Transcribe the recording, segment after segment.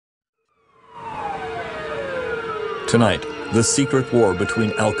Tonight, the secret war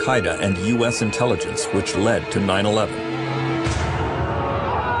between Al-Qaeda and U.S. intelligence which led to 9/11.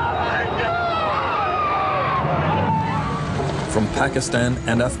 From Pakistan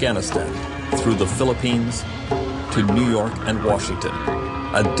and Afghanistan, through the Philippines, to New York and Washington,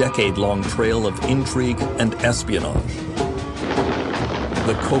 a decade-long trail of intrigue and espionage.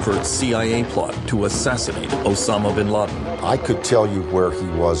 The covert CIA plot to assassinate Osama bin Laden. I could tell you where he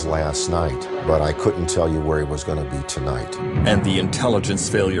was last night, but I couldn't tell you where he was going to be tonight. And the intelligence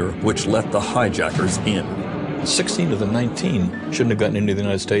failure which let the hijackers in. 16 of the 19 shouldn't have gotten into the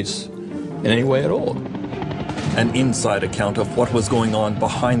United States in any way at all. An inside account of what was going on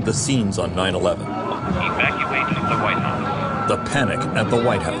behind the scenes on 9/11. Evacuation of the White House. The panic at the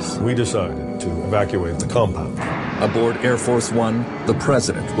White House. We decided to evacuate the compound. Aboard Air Force One, the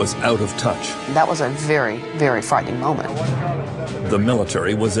president was out of touch. That was a very, very frightening moment. The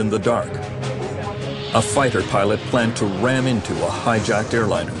military was in the dark. A fighter pilot planned to ram into a hijacked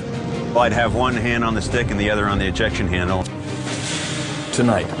airliner. I'd have one hand on the stick and the other on the ejection handle.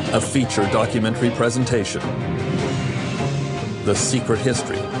 Tonight, a feature documentary presentation. The secret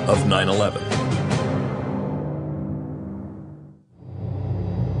history of 9/11.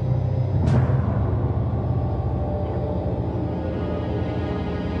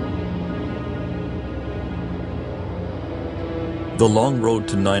 The long road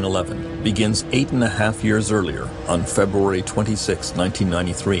to 9/11 begins 8.5 years earlier on February 26,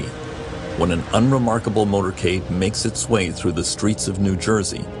 1993, when an unremarkable motorcade makes its way through the streets of New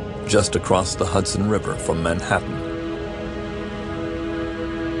Jersey, just across the Hudson River from Manhattan.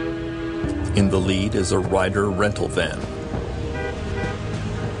 In the lead is a Ryder rental van.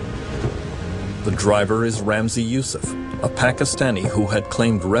 The driver is Ramzi Youssef, a Pakistani who had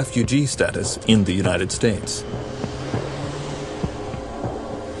claimed refugee status in the United States.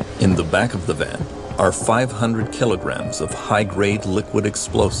 In the back of the van are 500 kilograms of high-grade liquid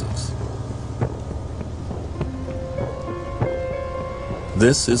explosives.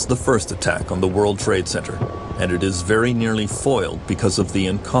 This is the first attack on the World Trade Center, and it is very nearly foiled because of the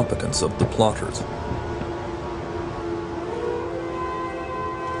incompetence of the plotters.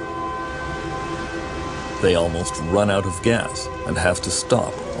 They almost run out of gas and have to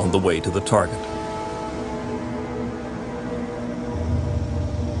stop on the way to the target.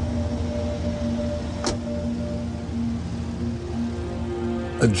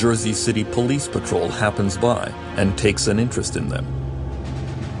 A Jersey City police patrol happens by and takes an interest in them.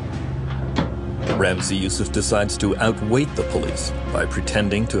 Ramzi Youssef decides to outweight the police by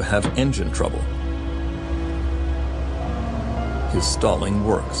pretending to have engine trouble. His stalling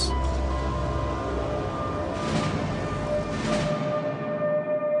works.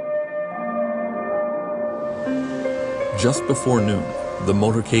 Just before noon, the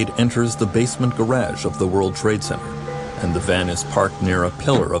motorcade enters the basement garage of the World Trade Center, and the van is parked near a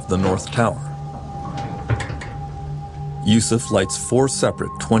pillar of the North Tower. Youssef lights 4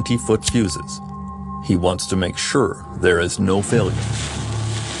 separate 20-foot fuses. He wants to make sure there is no failure.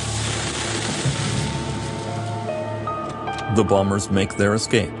 The bombers make their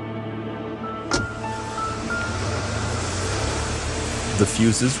escape. The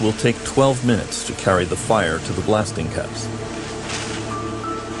fuses will take 12 minutes to carry the fire to the blasting caps.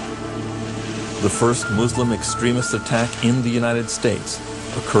 The first Muslim extremist attack in the United States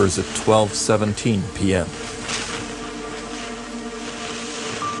occurs at 12:17 p.m.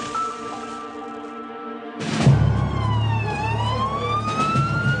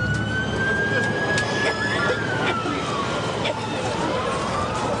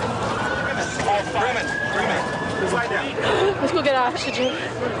 Let's go get oxygen.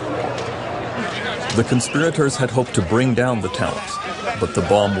 The conspirators had hoped to bring down the towers, but the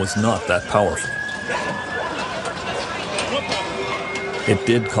bomb was not that powerful. It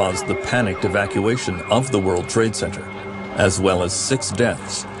did cause the panicked evacuation of the World Trade Center, as well as 6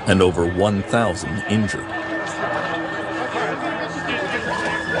 deaths and over 1,000 injured.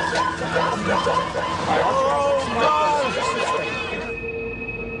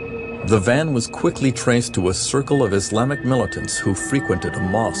 The van was quickly traced to a circle of Islamic militants who frequented a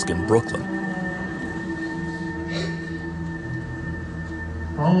mosque in Brooklyn.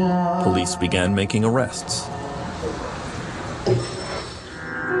 Police began making arrests.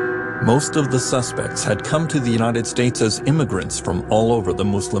 Most of the suspects had come to the United States as immigrants from all over the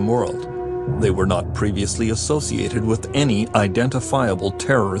Muslim world. They were not previously associated with any identifiable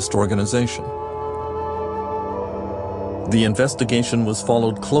terrorist organization. The investigation was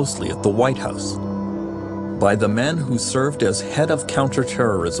followed closely at the White House by the man who served as head of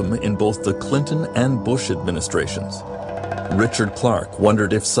counterterrorism in both the Clinton and Bush administrations, Richard Clark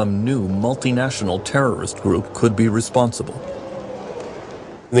wondered if some new multinational terrorist group could be responsible.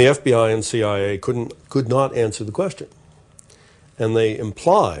 The FBI and CIA could not answer the question. And they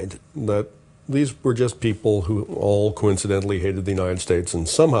implied that these were just people who all coincidentally hated the United States and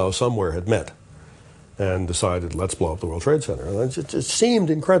somehow, somewhere had met and decided, let's blow up the World Trade Center. And it just seemed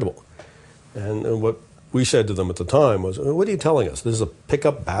incredible. And what we said to them at the time was, what are you telling us? This is a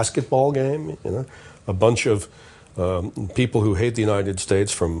pickup basketball game? You know, a bunch of people who hate the United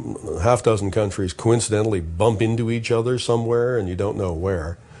States from half dozen countries coincidentally bump into each other somewhere and you don't know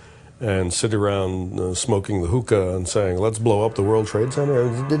where, and sit around smoking the hookah and saying, let's blow up the World Trade Center?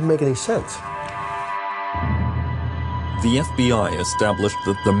 It didn't make any sense. The FBI established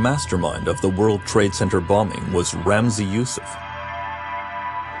that the mastermind of the World Trade Center bombing was Ramzi Yousef.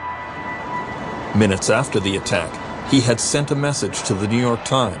 Minutes after the attack, he had sent a message to the New York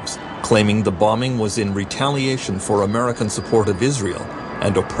Times claiming the bombing was in retaliation for American support of Israel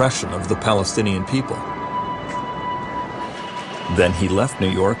and oppression of the Palestinian people. Then he left New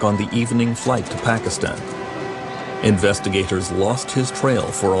York on the evening flight to Pakistan. Investigators lost his trail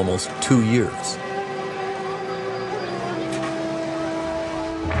for almost 2 years.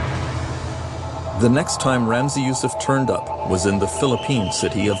 The next time Ramzi Yousef turned up was in the Philippine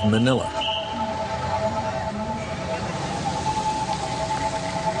city of Manila.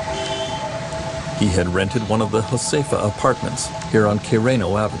 He had rented one of the Josefa apartments here on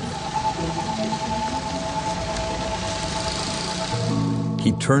Quireno Avenue.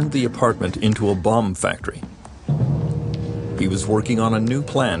 He turned the apartment into a bomb factory. He was working on a new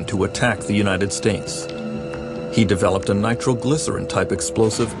plan to attack the United States. He developed a nitroglycerin-type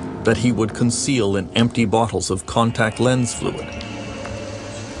explosive that he would conceal in empty bottles of contact lens fluid.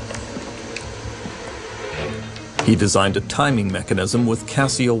 He designed a timing mechanism with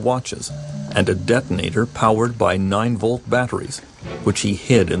Casio watches and a detonator powered by 9-volt batteries, which he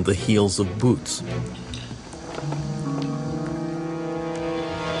hid in the heels of boots.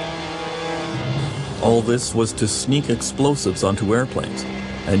 All this was to sneak explosives onto airplanes,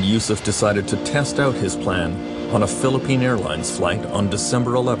 and Yousef decided to test out his plan on a Philippine Airlines flight on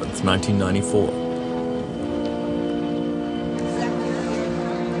December 11, 1994.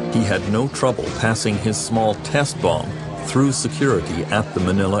 He had no trouble passing his small test bomb through security at the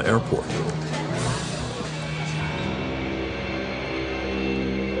Manila airport.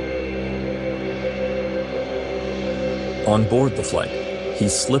 On board the flight, he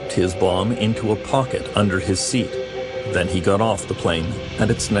slipped his bomb into a pocket under his seat. Then he got off the plane at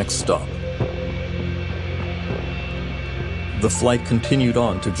its next stop. The flight continued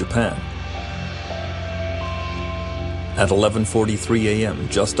on to Japan. At 11:43 a.m.,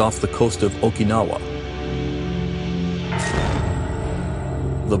 just off the coast of Okinawa,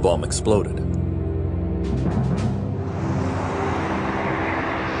 the bomb exploded.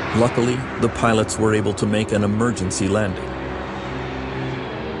 Luckily, the pilots were able to make an emergency landing.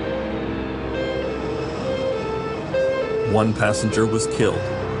 One passenger was killed.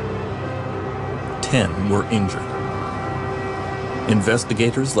 10 were injured.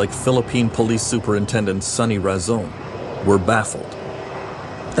 Investigators like Philippine Police Superintendent Sonny Razon were baffled.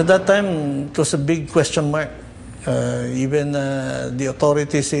 At that time, it was a big question mark. Even the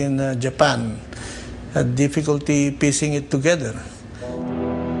authorities in Japan had difficulty piecing it together.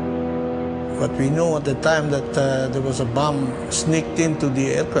 But we knew at the time that there was a bomb sneaked into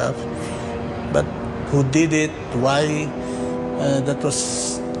the aircraft, but who did it, why, that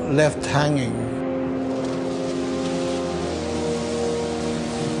was left hanging.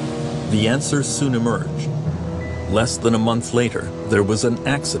 The answer soon emerged. Less than a month later, there was an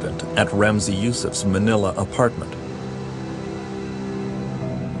accident at Ramzi Yousef's Manila apartment.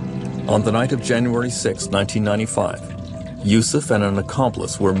 On the night of January 6, 1995, Yousef and an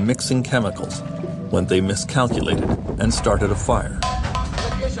accomplice were mixing chemicals when they miscalculated and started a fire.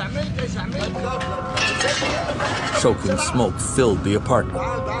 Choking smoke filled the apartment.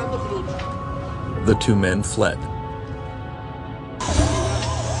 The two men fled.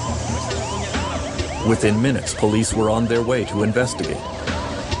 Within minutes, police were on their way to investigate.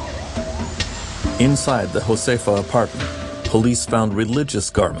 Inside the Josefa apartment, police found religious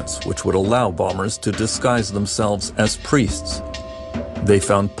garments which would allow bombers to disguise themselves as priests. They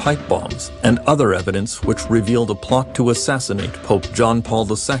found pipe bombs and other evidence which revealed a plot to assassinate Pope John Paul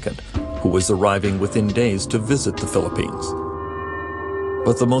II, who was arriving within days to visit the Philippines.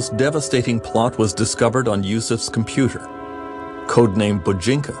 But the most devastating plot was discovered on Yousef's computer. Codenamed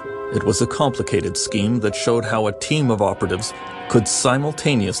Bojinka, it was a complicated scheme that showed how a team of operatives could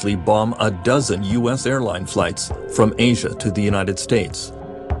simultaneously bomb a dozen U.S. airline flights from Asia to the United States.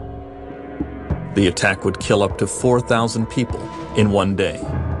 The attack would kill up to 4,000 people in one day.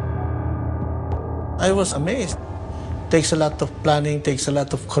 I was amazed. Takes a lot of planning, takes a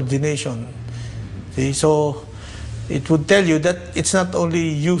lot of coordination. See, so it would tell you that it's not only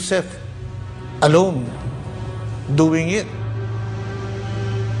Yusuf alone doing it.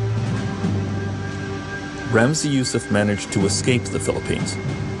 Ramzi Youssef managed to escape the Philippines,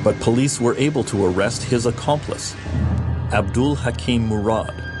 but police were able to arrest his accomplice, Abdul Hakim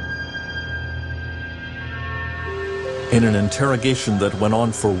Murad. In an interrogation that went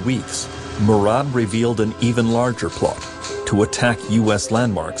on for weeks, Murad revealed an even larger plot to attack U.S.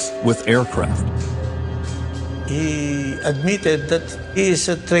 landmarks with aircraft. He admitted that he is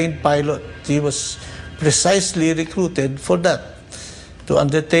a trained pilot. He was precisely recruited for that, to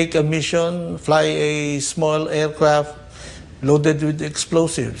undertake a mission, fly a small aircraft loaded with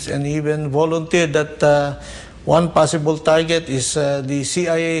explosives, and even volunteered that one possible target is the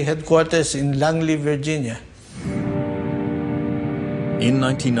CIA headquarters in Langley, Virginia. In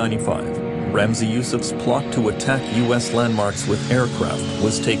 1995, Ramzi Youssef's plot to attack U.S. landmarks with aircraft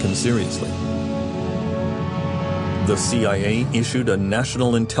was taken seriously. The CIA issued a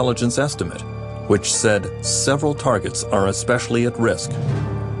national intelligence estimate, which said several targets are especially at risk.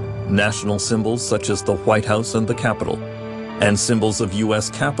 National symbols such as the Whitehouse and the Capitol, and symbols of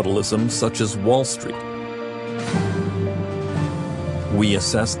U.S. capitalism such as Wall Street. We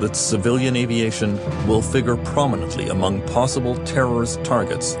assess that civilian aviation will figure prominently among possible terrorist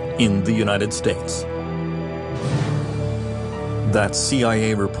targets in the United States. That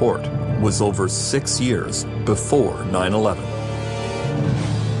CIA report was over 6 years before 9/11.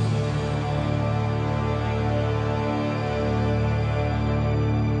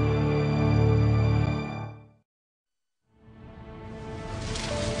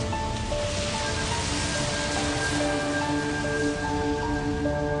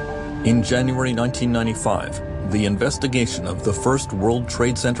 In January 1995, the investigation of the first World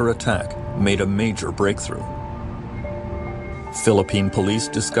Trade Center attack made a major breakthrough. Philippine police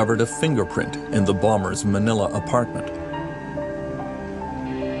discovered a fingerprint in the bomber's Manila apartment.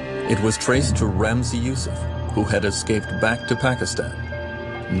 It was traced to Ramzi Youssef, who had escaped back to Pakistan.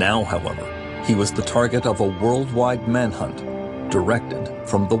 Now, however, he was the target of a worldwide manhunt directed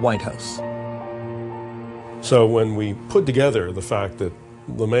from the White House. So when we put together the fact that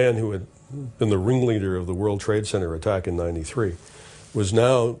the man who had been the ringleader of the World Trade Center attack in '93 was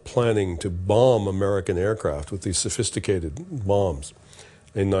now planning to bomb American aircraft with these sophisticated bombs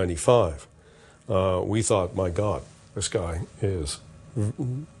in '95, we thought, my God, this guy is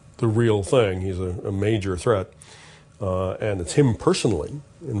the real thing. He's a major threat, and it's him personally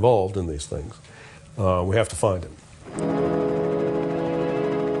involved in these things. We have to find him.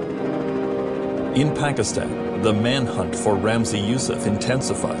 In Pakistan, the manhunt for Ramzi Youssef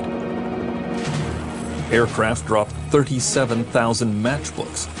intensified. Aircraft dropped 37,000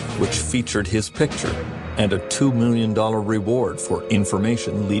 matchbooks, which featured his picture, and a $2 million reward for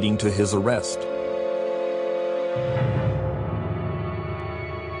information leading to his arrest.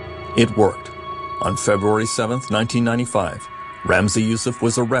 It worked. On February 7, 1995, Ramzi Youssef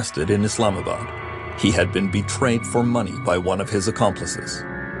was arrested in Islamabad. He had been betrayed for money by one of his accomplices.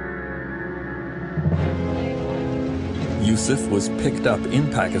 Youssef was picked up in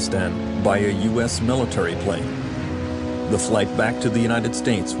Pakistan by a U.S. military plane. The flight back to the United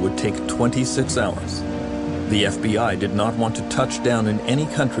States would take 26 hours. The FBI did not want to touch down in any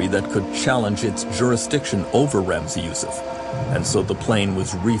country that could challenge its jurisdiction over Ramzi Youssef, and so the plane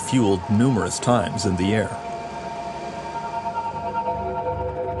was refueled numerous times in the air.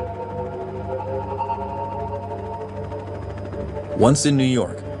 Once in New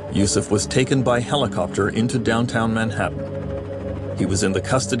York, Youssef was taken by helicopter into downtown Manhattan. He was in the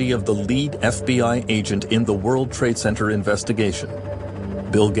custody of the lead FBI agent in the World Trade Center investigation,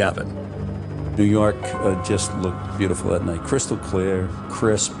 Bill Gavin. New York just looked beautiful that night. Crystal clear,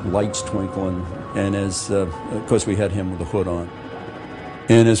 crisp, lights twinkling, and of course we had him with the hood on.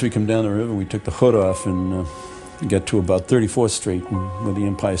 And as we come down the river, we took the hood off and get to about 34th Street, where the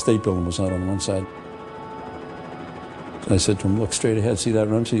Empire State Building was out on one side. I said to him, look straight ahead, see that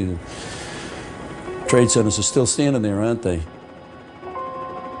Ramzi? The trade centers are still standing there, aren't they?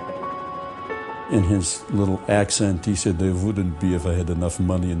 In his little accent, he said, they wouldn't be if I had enough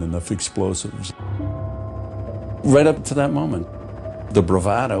money and enough explosives. Right up to that moment, the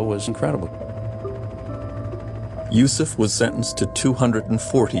bravado was incredible. Youssef was sentenced to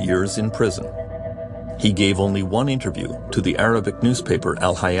 240 years in prison. He gave only one interview to the Arabic newspaper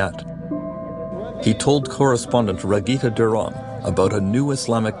Al Hayat. He told correspondent Ragita Duran about a new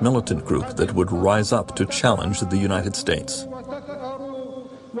Islamic militant group that would rise up to challenge the United States.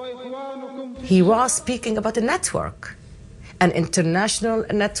 He was speaking about a network, an international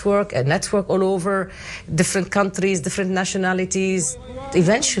network, a network all over different countries, different nationalities.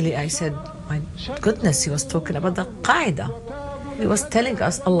 Eventually I said, my goodness, he was talking about Al-Qaeda. He was telling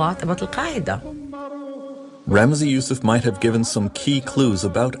us a lot about Al-Qaeda. Ramzi Youssef might have given some key clues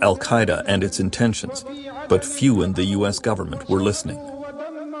about Al-Qaeda and its intentions, but few in the U.S. government were listening.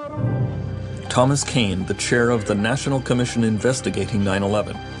 Thomas Kane, the chair of the National Commission investigating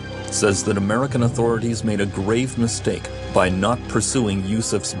 9/11, says that American authorities made a grave mistake by not pursuing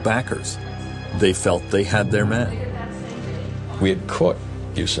Youssef's backers. They felt they had their man. We had caught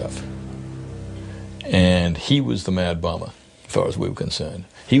Youssef, and he was the mad bomber, as far as we were concerned.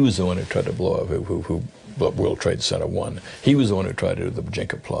 He was the one who tried to blow up, who World Trade Center 1. He was the one who tried to do the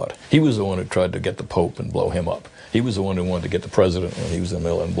Bajinka plot. He was the one who tried to get the Pope and blow him up. He was the one who wanted to get the president when he was in the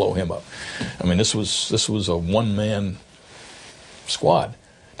middle and blow him up. I mean, this was a one-man squad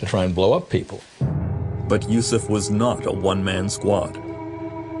to try and blow up people. But Youssef was not a one-man squad.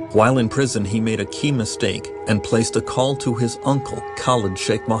 While in prison, he made a key mistake and placed a call to his uncle, Khalid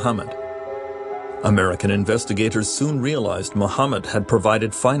Sheikh Mohammed. American investigators soon realized Mohammed had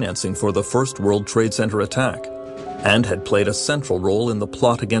provided financing for the first World Trade Center attack and had played a central role in the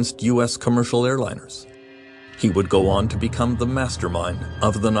plot against U.S. commercial airliners. He would go on to become the mastermind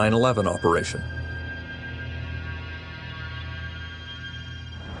of the 9/11 operation.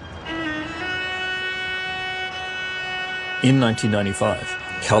 In 1995,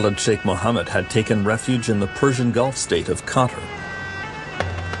 Khalid Sheikh Mohammed had taken refuge in the Persian Gulf state of Qatar.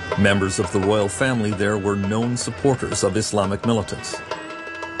 Members of the royal family there were known supporters of Islamic militants.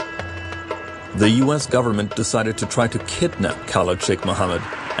 The U.S. government decided to try to kidnap Khalid Sheikh Mohammed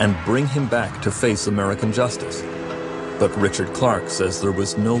and bring him back to face American justice. But Richard Clark says there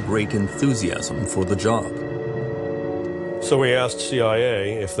was no great enthusiasm for the job. So we asked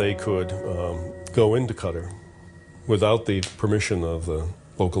CIA if they could go into Qatar without the permission of the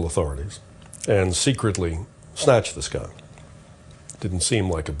local authorities and secretly snatch this guy. Didn't seem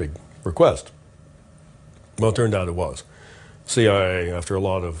like a big request. Well, it turned out it was. CIA, after a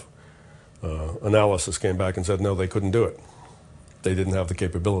lot of analysis, came back and said, no, they couldn't do it. They didn't have the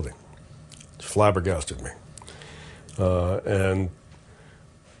capability. It flabbergasted me. And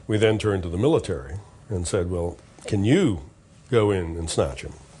we then turned to the military and said, well, can you go in and snatch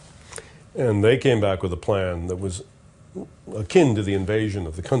him? And they came back with a plan that was akin to the invasion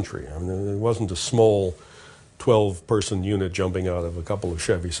of the country. I mean, it wasn't a small 12-person unit jumping out of a couple of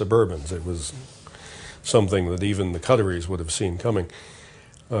Chevy Suburbans. It was something that even the Qataris would have seen coming.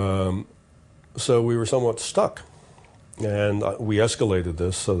 So we were somewhat stuck. And we escalated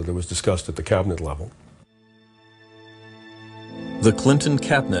this so that it was discussed at the cabinet level. The Clinton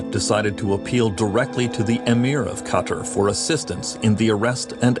cabinet decided to appeal directly to the Emir of Qatar for assistance in the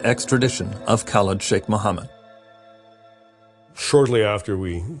arrest and extradition of Khalid Sheikh Mohammed. Shortly after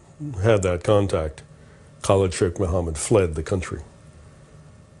we had that contact, Khalid Sheikh Mohammed fled the country.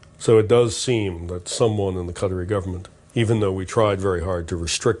 So it does seem that someone in the Qatari government, even though we tried very hard to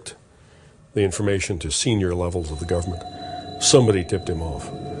restrict the information to senior levels of the government, somebody tipped him off,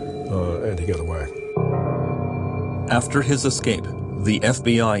 and he got away. After his escape, the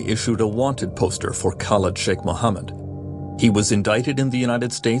FBI issued a wanted poster for Khalid Sheikh Mohammed. He was indicted in the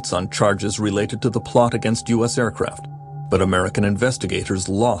United States on charges related to the plot against U.S. aircraft, but American investigators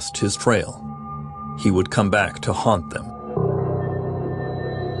lost his trail. He would come back to haunt them.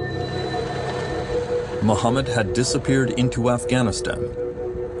 Mohammed had disappeared into Afghanistan,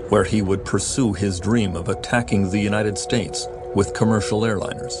 where he would pursue his dream of attacking the United States with commercial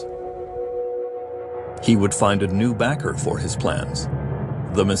airliners. He would find a new backer for his plans,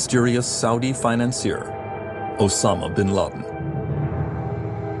 the mysterious Saudi financier, Osama bin Laden.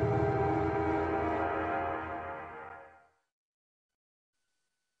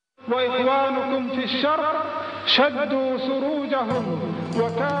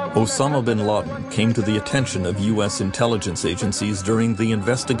 Osama bin Laden came to the attention of U.S. intelligence agencies during the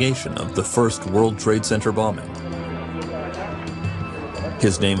investigation of the first World Trade Center bombing.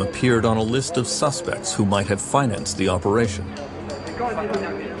 His name appeared on a list of suspects who might have financed the operation.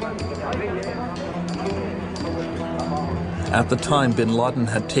 At the time, bin Laden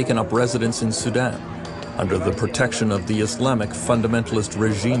had taken up residence in Sudan, under the protection of the Islamic fundamentalist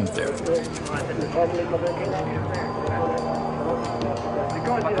regime there.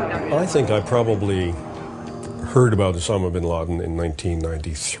 I think I probably heard about Osama bin Laden in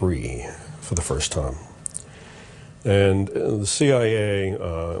 1993 for the first time. And the CIA,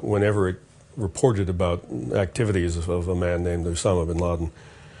 whenever it reported about activities of a man named Osama bin Laden,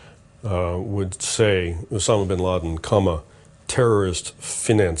 would say Osama bin Laden, comma, terrorist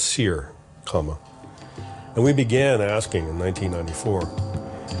financier, And we began asking in 1994,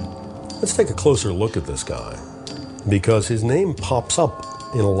 let's take a closer look at this guy, because his name pops up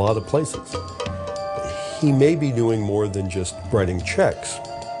in a lot of places. He may be doing more than just writing checks.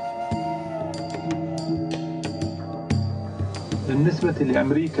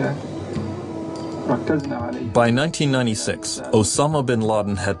 By 1996, Osama bin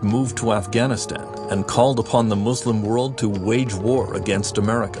Laden had moved to Afghanistan and called upon the Muslim world to wage war against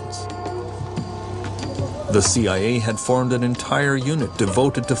Americans. The CIA had formed an entire unit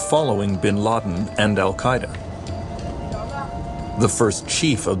devoted to following bin Laden and al-Qaeda. The first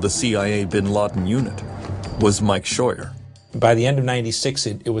chief of the CIA bin Laden unit was Mike Scheuer. By the end of '96,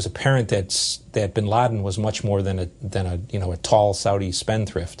 it was apparent that bin Laden was much more than a tall Saudi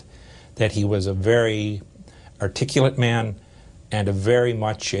spendthrift, that he was a very articulate man and a very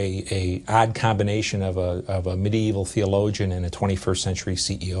much a odd combination of a medieval theologian and a 21st century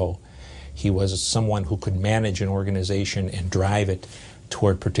CEO. He was someone who could manage an organization and drive it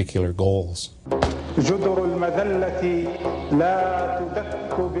toward particular goals.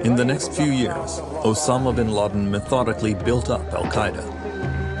 In the next few years, Osama bin Laden methodically built up al-Qaeda.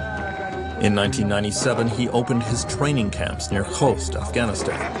 In 1997, he opened his training camps near Khost,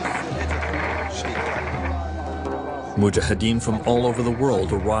 Afghanistan. Mujahideen from all over the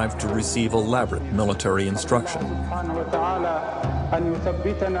world arrived to receive elaborate military instruction.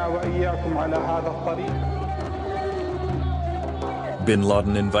 Bin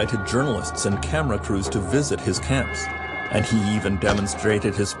Laden invited journalists and camera crews to visit his camps, and he even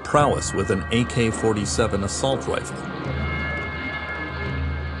demonstrated his prowess with an AK-47 assault rifle.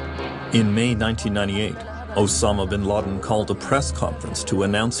 In May 1998, Osama bin Laden called a press conference to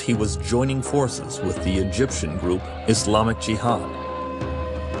announce he was joining forces with the Egyptian group Islamic Jihad.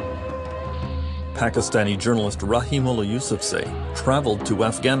 Pakistani journalist Rahimullah Yousafzai traveled to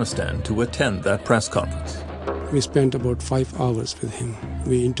Afghanistan to attend that press conference. We spent about 5 hours with him.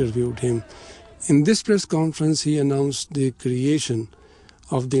 We interviewed him. In this press conference, he announced the creation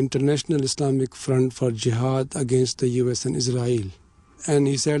of the International Islamic Front for Jihad against the US and Israel. And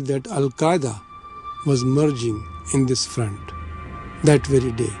he said that al-Qaeda was merging in this front that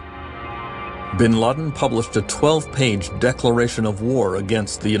very day. Bin Laden published a 12-page declaration of war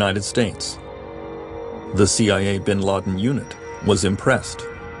against the United States. The CIA bin Laden unit was impressed.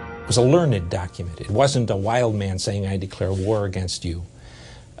 It was a learned document. It wasn't a wild man saying, I declare war against you.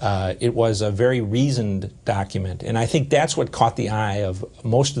 It was a very reasoned document, and I think that's what caught the eye of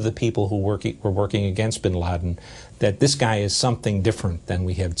most of the people who were working against bin Laden, that this guy is something different than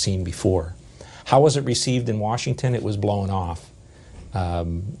we had seen before. How was it received in Washington? It was blown off.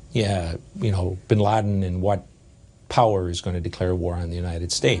 Bin Laden and what power is going to declare war on the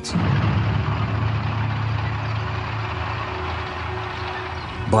United States?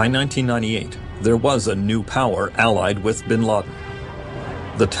 By 1998, there was a new power allied with bin Laden.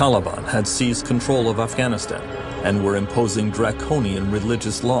 The Taliban had seized control of Afghanistan and were imposing draconian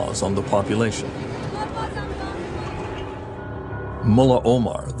religious laws on the population. Mullah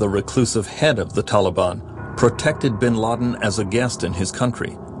Omar, the reclusive head of the Taliban, protected bin Laden as a guest in his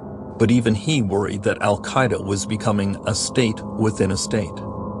country, but even he worried that al-Qaeda was becoming a state within a state.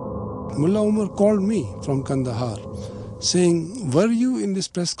 Mullah Omar called me from Kandahar, saying, were you in this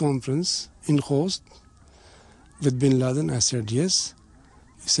press conference in Khost with bin Laden? I said, yes.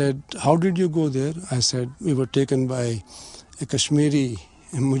 He said, how did you go there? I said, we were taken by a Kashmiri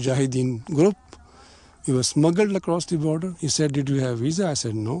Mujahideen group. We were smuggled across the border. He said, did you have visa? I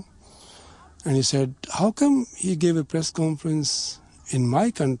said, no. And he said, how come he gave a press conference in my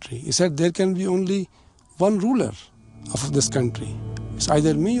country? He said, there can be only one ruler of this country. It's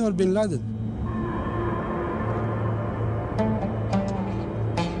either me or bin Laden.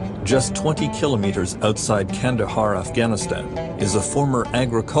 Just 20 kilometers outside Kandahar, Afghanistan, is a former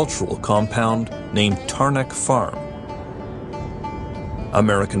agricultural compound named Tarnak Farm.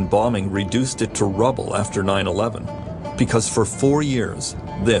 American bombing reduced it to rubble after 9/11, because for 4 years,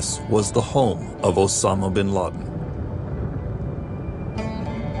 this was the home of Osama bin Laden.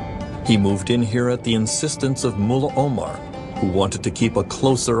 He moved in here at the insistence of Mullah Omar, who wanted to keep a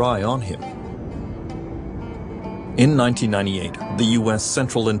closer eye on him. In 1998, the U.S.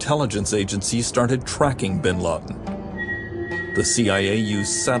 Central Intelligence Agency started tracking bin Laden. The CIA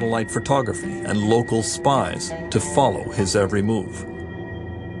used satellite photography and local spies to follow his every move.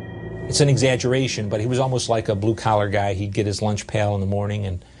 It's an exaggeration, but he was almost like a blue-collar guy. He'd get his lunch pail in the morning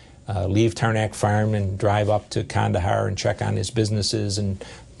and leave Tarnak Farm and drive up to Kandahar and check on his businesses and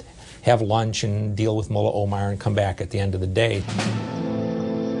have lunch and deal with Mullah Omar and come back at the end of the day.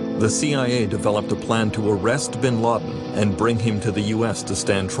 The CIA developed a plan to arrest bin Laden and bring him to the U.S. to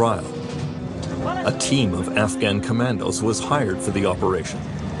stand trial. A team of Afghan commandos was hired for the operation.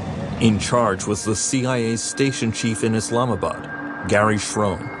 In charge was the CIA's station chief in Islamabad, Gary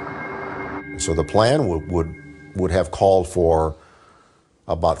Schroen. So the plan would have called for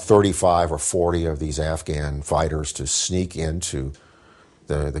about 35 or 40 of these Afghan fighters to sneak into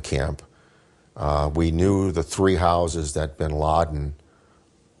the camp. We knew the 3 houses that bin Laden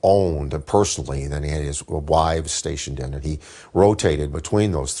owned personally, and then he had his wives stationed in it. He rotated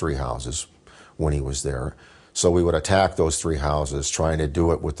between those 3 houses when he was there. So we would attack those 3 houses, trying to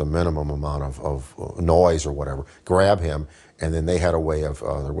do it with the minimum amount of noise or whatever, grab him, and then they had a way of,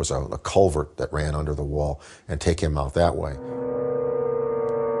 there was a culvert that ran under the wall, and take him out that way.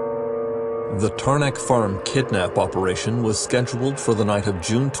 The Tarnak Farm kidnap operation was scheduled for the night of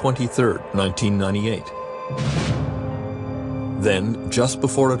June 23, 1998. Then, just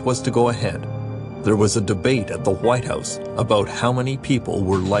before it was to go ahead, there was a debate at the White House about how many people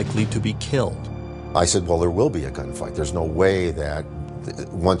were likely to be killed. I said, well, there will be a gunfight. There's no way that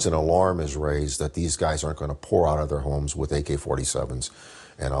once an alarm is raised that these guys aren't going to pour out of their homes with AK-47s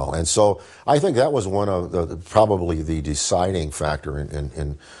and all. And so I think that was one of probably the deciding factor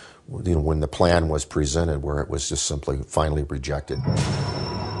in when the plan was presented, where it was just simply finally rejected.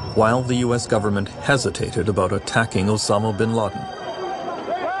 While the U.S. government hesitated about attacking Osama bin Laden,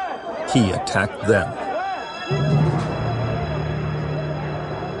 he attacked them.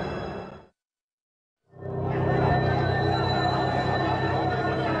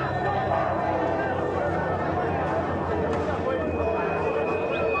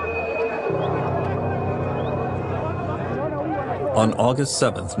 On August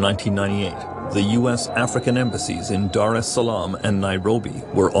 7, 1998, the U.S. African embassies in Dar es Salaam and Nairobi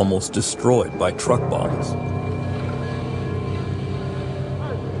were almost destroyed by truck bombs.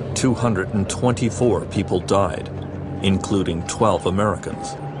 224 people died, including 12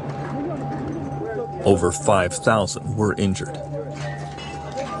 Americans. Over 5,000 were injured.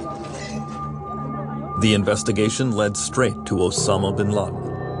 The investigation led straight to Osama bin Laden.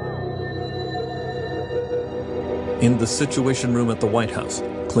 In the Situation Room at the White House,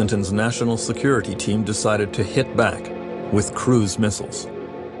 Clinton's national security team decided to hit back with cruise missiles.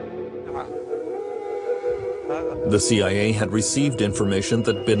 The CIA had received information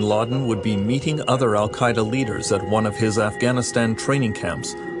that bin Laden would be meeting other al-Qaeda leaders at one of his Afghanistan training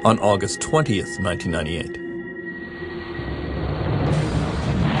camps on August 20th, 1998.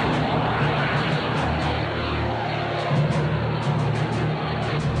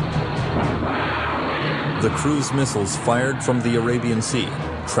 The cruise missiles fired from the Arabian Sea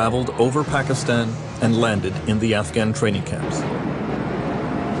traveled over Pakistan and landed in the Afghan training camps,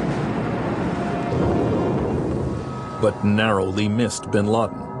 but narrowly missed bin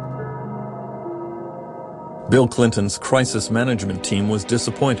Laden. Bill Clinton's crisis management team was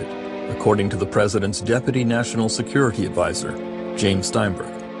disappointed, according to the president's deputy national security advisor, James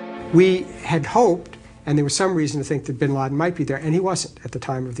Steinberg. We had hoped, and there was some reason to think that bin Laden might be there, and he wasn't at the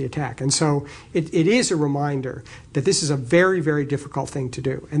time of the attack. And so it is a reminder that this is a very, very difficult thing to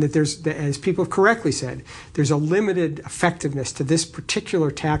do, and that there's, as people have correctly said, there's a limited effectiveness to this particular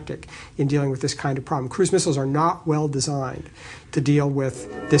tactic in dealing with this kind of problem. Cruise missiles are not well designed to deal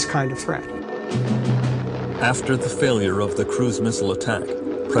with this kind of threat. After the failure of the cruise missile attack,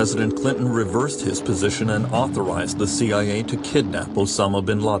 President Clinton reversed his position and authorized the CIA to kidnap Osama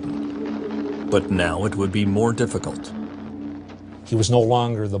bin Laden. But now it would be more difficult. He was no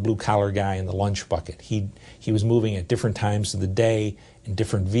longer the blue-collar guy in the lunch bucket. He was moving at different times of the day in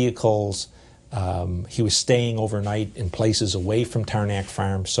different vehicles. He was staying overnight in places away from Tarnak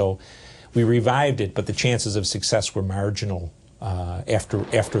Farm. So we revived it, but the chances of success were marginal after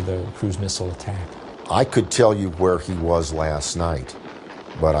the cruise missile attack. I could tell you where he was last night,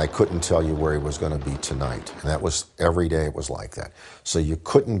 but I couldn't tell you where he was going to be tonight. And that was every day it was like that. So you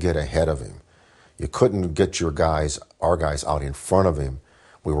couldn't get ahead of him. You couldn't get our guys out in front of him.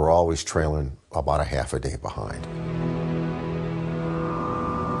 We were always trailing about a half a day behind.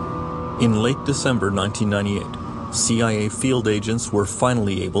 In late December 1998, CIA field agents were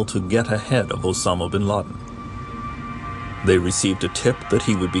finally able to get ahead of Osama bin Laden. They received a tip that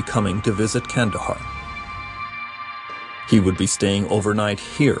he would be coming to visit Kandahar. He would be staying overnight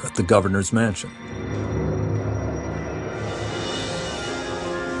here at the governor's mansion.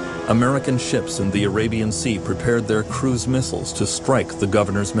 American ships in the Arabian Sea prepared their cruise missiles to strike the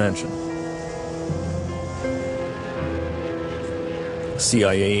governor's mansion.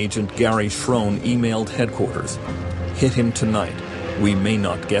 CIA agent Gary Schroen emailed headquarters, "Hit him tonight. We may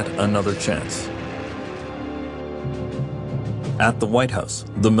not get another chance." At the White House,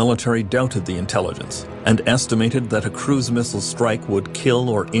 the military doubted the intelligence and estimated that a cruise missile strike would kill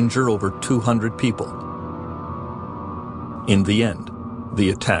or injure over 200 people. In the end, the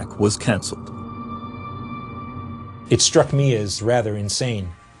attack was canceled. It struck me as rather insane,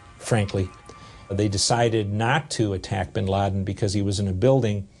 frankly. They decided not to attack bin Laden because he was in a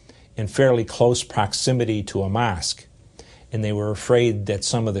building in fairly close proximity to a mosque, and they were afraid that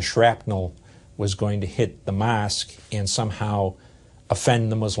some of the shrapnel was going to hit the mosque and somehow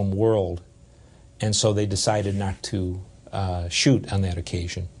offend the Muslim world. And so they decided not to shoot on that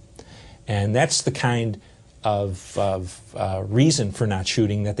occasion. And that's the kind of reason for not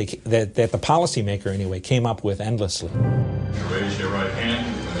shooting that the policymaker, anyway, came up with endlessly. Raise your right hand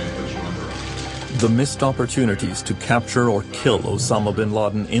and then put you under. The missed opportunities to capture or kill Osama bin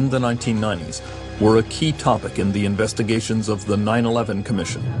Laden in the 1990s were a key topic in the investigations of the 9/11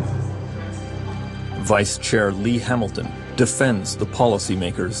 Commission. Vice Chair Lee Hamilton defends the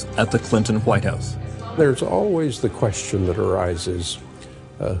policymakers at the Clinton White House. There's always the question that arises,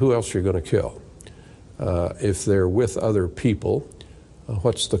 who else you're going to kill? If they're with other people,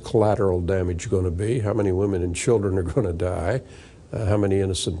 what's the collateral damage going to be? How many women and children are going to die? How many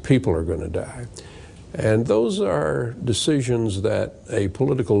innocent people are going to die? And those are decisions that a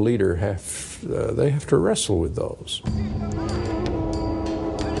political leader have to wrestle with those.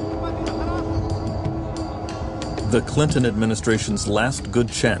 The Clinton administration's last good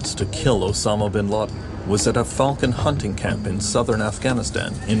chance to kill Osama bin Laden was at a falcon hunting camp in southern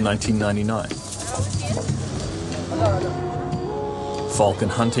Afghanistan in 1999. Falcon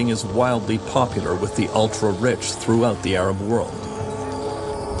hunting is wildly popular with the ultra-rich throughout the Arab world.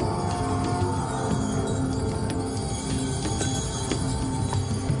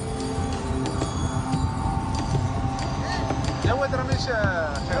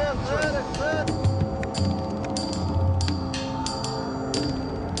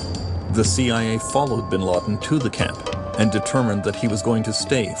 The CIA followed bin Laden to the camp and determined that he was going to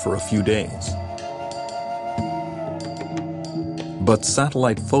stay for a few days. But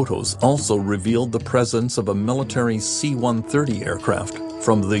satellite photos also revealed the presence of a military C-130 aircraft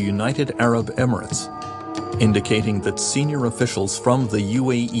from the United Arab Emirates, indicating that senior officials from the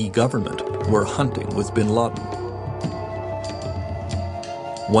UAE government were hunting with bin Laden.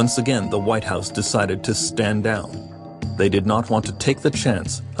 Once again, the White House decided to stand down. They did not want to take the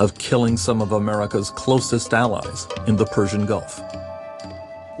chance of killing some of America's closest allies in the Persian Gulf.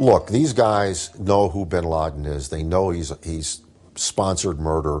 Look, these guys know who bin Laden is. They know he's sponsored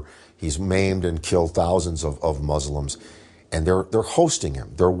murder. He's maimed and killed thousands of Muslims. And they're hosting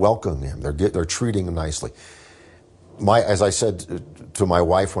him. They're welcoming him. They're treating him nicely. As I said to my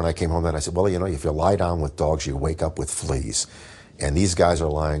wife when I came home, I said, well, you know, if you lie down with dogs, you wake up with fleas. And these guys are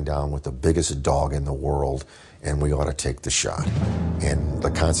lying down with the biggest dog in the world, and we ought to take the shot. And the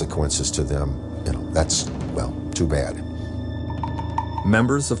consequences to them, you know, that's, well, too bad.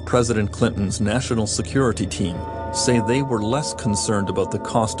 Members of President Clinton's national security team say they were less concerned about the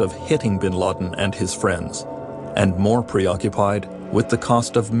cost of hitting bin Laden and his friends, and more preoccupied with the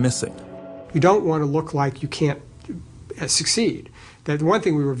cost of missing. You don't want to look like you can't succeed. That one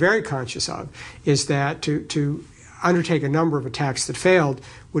thing we were very conscious of is that to undertake a number of attacks that failed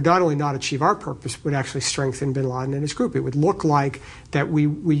would not only not achieve our purpose, would actually strengthen bin Laden and his group. It would look like that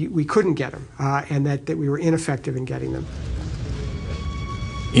we couldn't get him and that we were ineffective in getting them.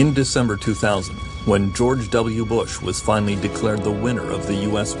 In December 2000, when George W. Bush was finally declared the winner of the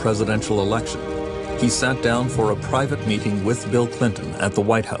U.S. presidential election, he sat down for a private meeting with Bill Clinton at the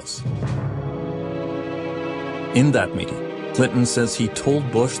White House. In that meeting, Clinton says he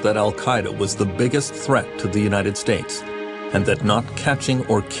told Bush that al-Qaeda was the biggest threat to the United States and that not catching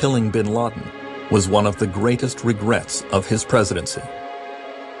or killing bin Laden was one of the greatest regrets of his presidency.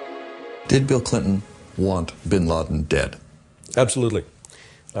 Did Bill Clinton want bin Laden dead? Absolutely.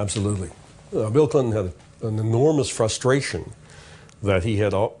 Absolutely. Bill Clinton had an enormous frustration that he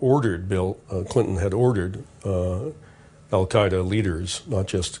had ordered, Clinton had ordered al-Qaeda leaders, not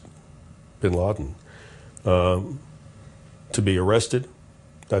just bin Laden, to be arrested.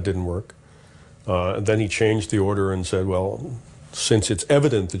 That didn't work. And then he changed the order and said, well, since it's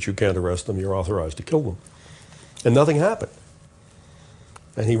evident that you can't arrest them, you're authorized to kill them. And nothing happened.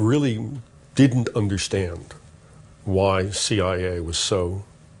 And he really didn't understand why CIA was so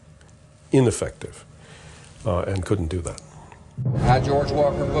ineffective and couldn't do that. I, George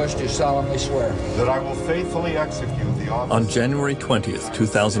Walker Bush, do solemnly swear that I will faithfully execute the office. On January 20th,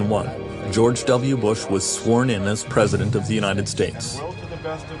 2001, George W. Bush was sworn in as President of the United States.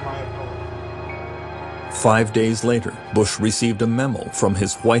 5 days later, Bush received a memo from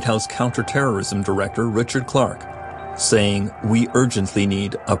his White House counterterrorism director, Richard Clarke, saying, "We urgently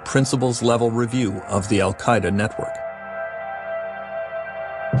need a principles-level review of the al-Qaeda network."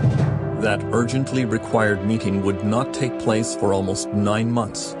 That urgently required meeting would not take place for almost 9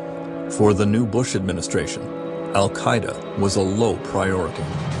 months. For the new Bush administration, al-Qaeda was a low priority.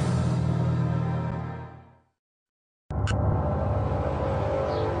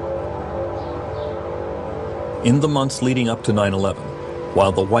 In the months leading up to 9/11,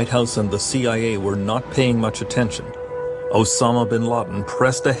 while the White House and the CIA were not paying much attention, Osama bin Laden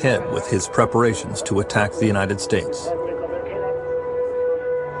pressed ahead with his preparations to attack the United States.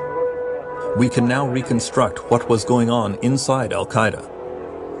 We can now reconstruct what was going on inside al-Qaeda.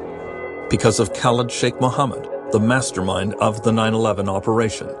 Because of Khalid Sheikh Mohammed, the mastermind of the 9/11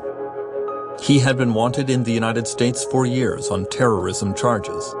 operation. He had been wanted in the United States for years on terrorism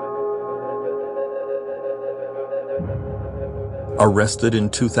charges. Arrested in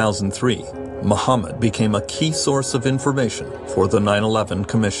 2003, Mohammed became a key source of information for the 9/11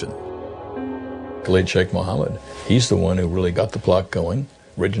 Commission. Khalid Sheikh Mohammed, he's the one who really got the plot going,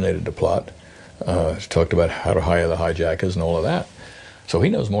 originated the plot, talked about how to hire the hijackers and all of that. So he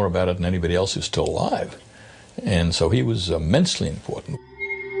knows more about it than anybody else who's still alive. And so he was immensely important.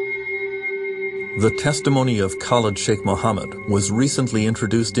 The testimony of Khalid Sheikh Mohammed was recently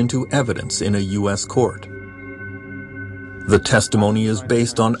introduced into evidence in a U.S. court. The testimony is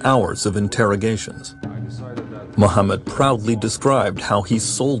based on hours of interrogations. Mohammed proudly described how he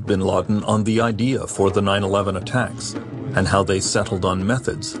sold bin Laden on the idea for the 9/11 attacks and how they settled on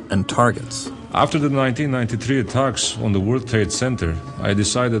methods and targets. After the 1993 attacks on the World Trade Center, I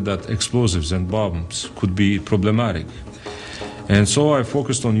decided that explosives and bombs could be problematic. And so I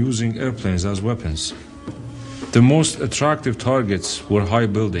focused on using airplanes as weapons. The most attractive targets were high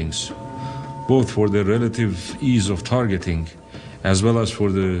buildings, both for their relative ease of targeting as well as for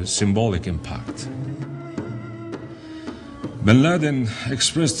the symbolic impact. Bin Laden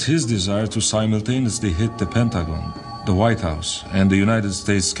expressed his desire to simultaneously hit the Pentagon, the White House, and the United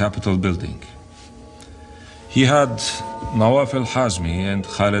States Capitol building. He had Nawaf al-Hazmi and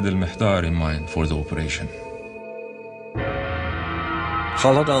Khalid al-Mihdar in mind for the operation.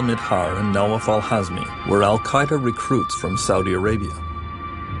 Khalid al-Mihdar and Nawaf al-Hazmi were al-Qaeda recruits from Saudi Arabia.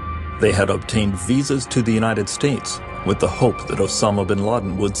 They had obtained visas to the United States with the hope that Osama bin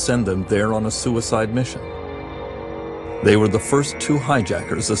Laden would send them there on a suicide mission. They were the first 2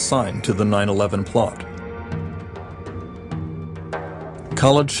 hijackers assigned to the 9/11 plot.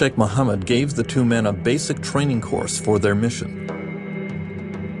 Khalid Sheikh Mohammed gave the 2 men a basic training course for their mission.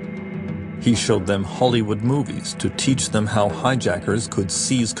 He showed them Hollywood movies to teach them how hijackers could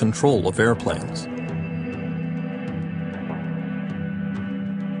seize control of airplanes.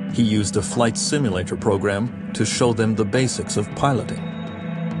 He used a flight simulator program to show them the basics of piloting.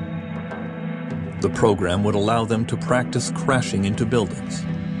 The program would allow them to practice crashing into buildings.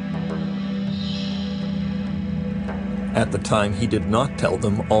 At the time, he did not tell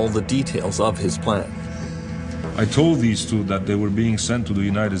them all the details of his plan. I told these 2 that they were being sent to the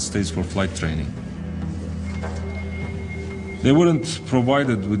United States for flight training. They weren't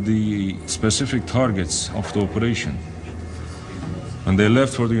provided with the specific targets of the operation. When they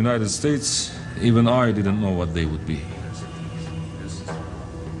left for the United States, even I didn't know what they would be.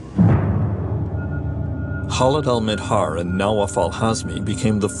 Khalid al-Mihdar and Nawaf al-Hazmi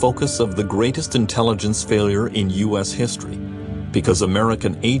became the focus of the greatest intelligence failure in U.S. history because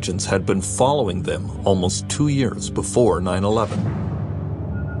American agents had been following them almost 2 years before 9/11.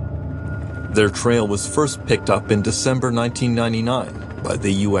 Their trail was first picked up in December 1999 by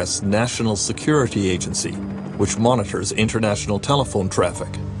the U.S. National Security Agency, which monitors international telephone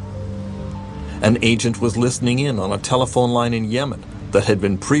traffic. An agent was listening in on a telephone line in Yemen that had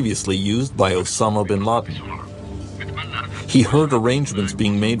been previously used by Osama bin Laden. He heard arrangements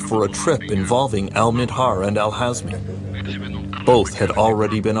being made for a trip involving al-Mihdar and al-Hazmi. Both had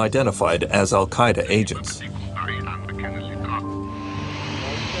already been identified as al-Qaeda agents.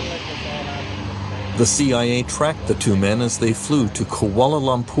 The CIA tracked the 2 men as they flew to Kuala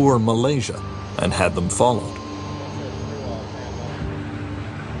Lumpur, Malaysia, and had them followed.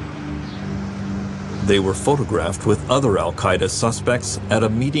 They were photographed with other al-Qaeda suspects at a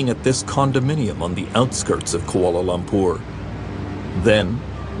meeting at this condominium on the outskirts of Kuala Lumpur. Then,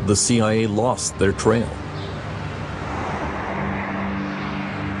 the CIA lost their trail.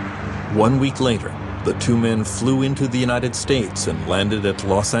 1 week later, the 2 men flew into the United States and landed at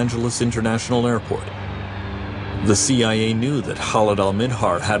Los Angeles International Airport. The CIA knew that Khalid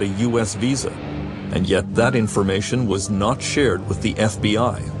al-Mihdar had a U.S. visa, and yet that information was not shared with the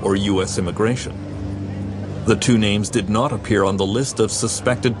FBI or U.S. Immigration. The 2 names did not appear on the list of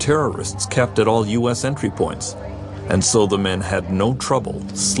suspected terrorists kept at all U.S. entry points, and so the men had no trouble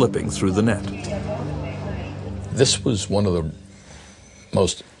slipping through the net. This was one of the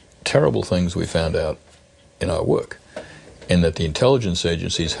most terrible things we found out in our work, in that the intelligence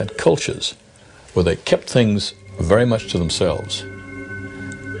agencies had cultures where they kept things very much to themselves,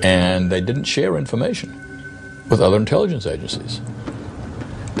 and they didn't share information with other intelligence agencies.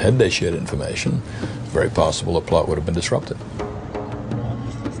 Had they shared information, it's very possible the plot would have been disrupted.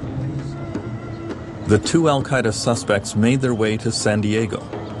 The two al-Qaeda suspects made their way to San Diego.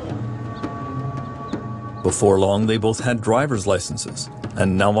 Before long, they both had driver's licenses,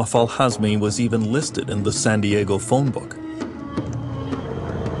 and Nawaf al-Hazmi was even listed in the San Diego phone book.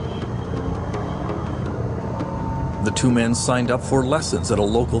 The two men signed up for lessons at a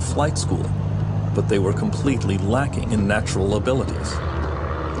local flight school, but they were completely lacking in natural abilities.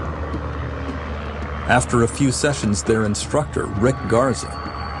 After a few sessions, their instructor, Rick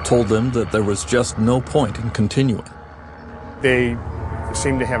Garza, told them that there was just no point in continuing. They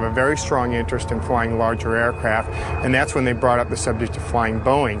seemed to have a very strong interest in flying larger aircraft, and that's when they brought up the subject of flying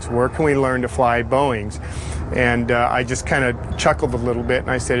Boeings. Where can we learn to fly Boeings? And I just kind of chuckled a little bit,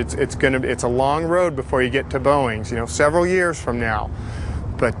 and I said, it's a long road before you get to Boeings, several years from now.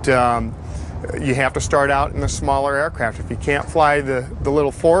 But you have to start out in a smaller aircraft. If you can't fly the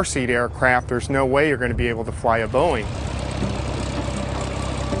little four-seat aircraft, there's no way you're going to be able to fly a Boeing.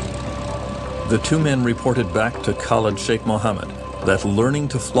 The two men reported back to Khalid Sheikh Mohammed that learning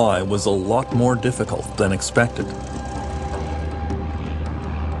to fly was a lot more difficult than expected.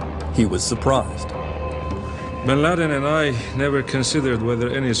 He was surprised. Bin Laden and I never considered whether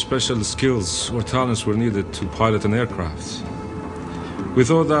any special skills or talents were needed to pilot an aircraft. We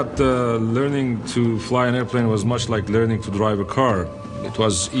thought that learning to fly an airplane was much like learning to drive a car. It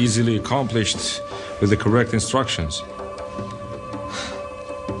was easily accomplished with the correct instructions.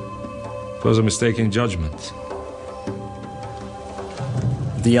 It was a mistaken judgment.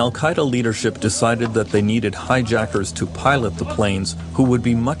 The al-Qaeda leadership decided that they needed hijackers to pilot the planes who would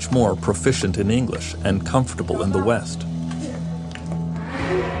be much more proficient in English and comfortable in the West.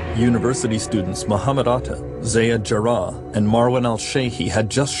 University students Muhammad Atta, Zayed Jarrah, and Marwan al-Sheikhi had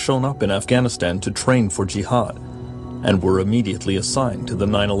just shown up in Afghanistan to train for jihad and were immediately assigned to the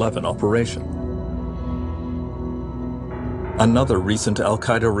 9/11 operation. Another recent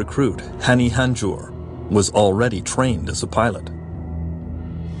al-Qaeda recruit, Hani Hanjour, was already trained as a pilot.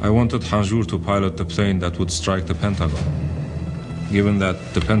 I wanted Hanjour to pilot the plane that would strike the Pentagon, given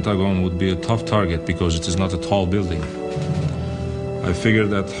that the Pentagon would be a tough target because it is not a tall building. I figured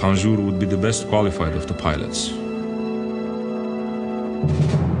that Hanjour would be the best qualified of the pilots.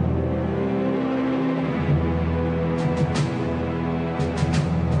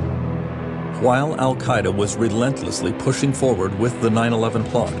 While al-Qaeda was relentlessly pushing forward with the 9/11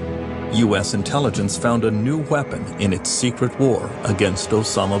 plot, U.S. intelligence found a new weapon in its secret war against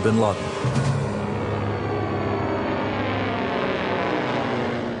Osama bin Laden.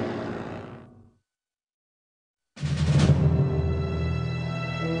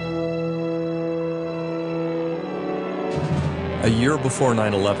 A year before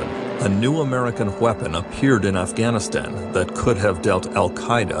 9/11, a new American weapon appeared in Afghanistan that could have dealt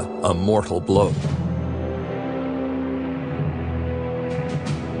al-Qaeda a mortal blow.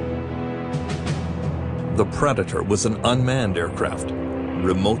 The Predator was an unmanned aircraft,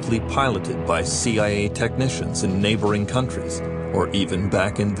 remotely piloted by CIA technicians in neighboring countries, or even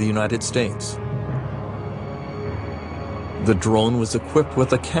back in the United States. The drone was equipped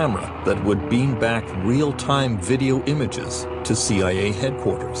with a camera that would beam back real-time video images to CIA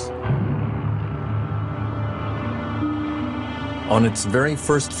headquarters. On its very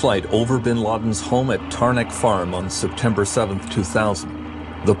first flight over bin Laden's home at Tarnak Farm on September 7, 2000,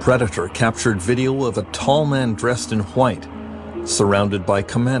 the Predator captured video of a tall man dressed in white, surrounded by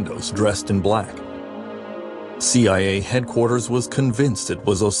commandos dressed in black. CIA headquarters was convinced it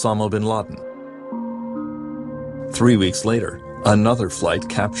was Osama bin Laden. 3 weeks later, another flight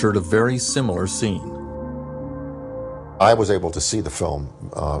captured a very similar scene. I was able to see the film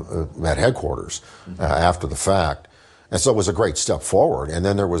at headquarters after the fact, and so it was a great step forward. And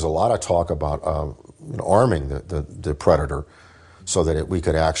then there was a lot of talk about arming the Predator so that we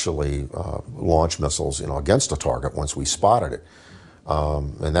could actually launch missiles against a target once we spotted it.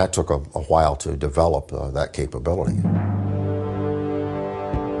 And that took a while to develop that capability.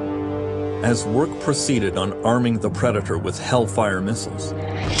 As work proceeded on arming the Predator with Hellfire missiles,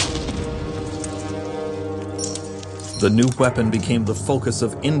 the new weapon became the focus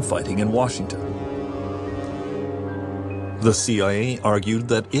of infighting in Washington. The CIA argued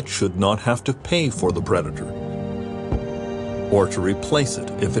that it should not have to pay for the Predator, or to replace it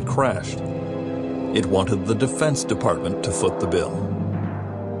if it crashed. It wanted the Defense Department to foot the bill.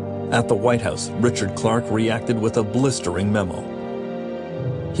 At the White House, Richard Clark reacted with a blistering memo.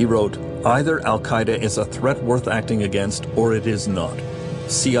 He wrote, "Either al-Qaeda is a threat worth acting against or it is not.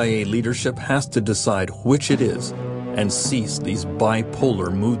 CIA leadership has to decide which it is and cease these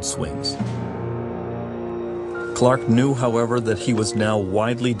bipolar mood swings." Clark knew, however, that he was now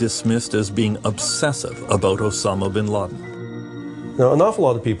widely dismissed as being obsessive about Osama bin Laden. Now, an awful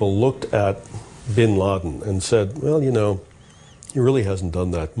lot of people looked at bin Laden and said, well, you know, he really hasn't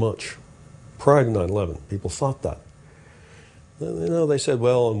done that much. Prior to 9/11, people thought that. You know, they said,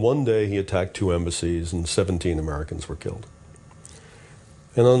 well, on one day he attacked 2 embassies and 17 Americans were killed.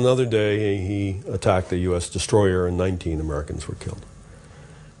 And on another day he attacked a U.S. destroyer and 19 Americans were killed.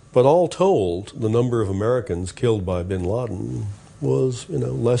 But all told, the number of Americans killed by bin Laden was, you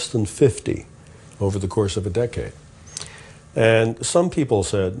know, less than 50 over the course of a decade. And some people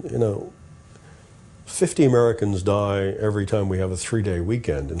said, you know, 50 Americans die every time we have a 3-day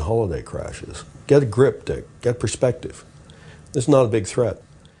weekend in holiday crashes. Get a grip, Dick. Get perspective. This is not a big threat.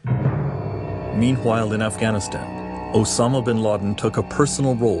 Meanwhile, in Afghanistan, Osama bin Laden took a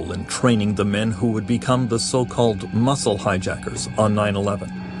personal role in training the men who would become the so-called muscle hijackers on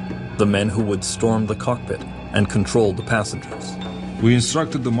 9/11, the men who would storm the cockpit and control the passengers. We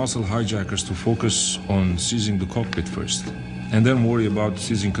instructed the muscle hijackers to focus on seizing the cockpit first, and then worry about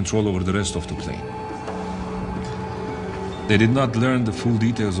seizing control over the rest of the plane. They did not learn the full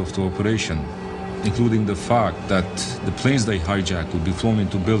details of the operation, including the fact that the planes they hijacked would be flown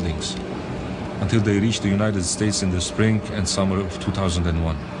into buildings until they reached the United States in the spring and summer of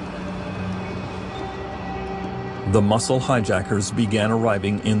 2001. The muscle hijackers began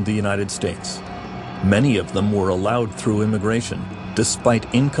arriving in the United States. Many of them were allowed through immigration,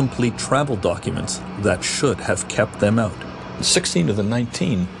 despite incomplete travel documents that should have kept them out. 16 of the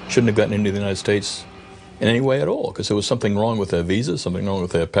 19 shouldn't have gotten into the United States in any way at all, because there was something wrong with their visas, something wrong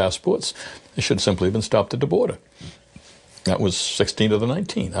with their passports. They should simply have been stopped at the border. That was 16 of the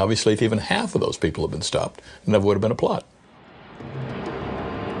 19. Obviously, if even half of those people had been stopped, it never would have been a plot.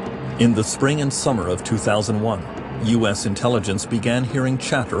 In the spring and summer of 2001, U.S. intelligence began hearing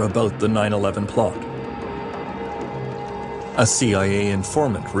chatter about the 9/11 plot. A CIA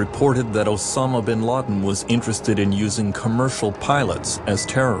informant reported that Osama bin Laden was interested in using commercial pilots as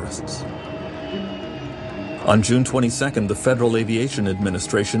terrorists. On June 22nd, the Federal Aviation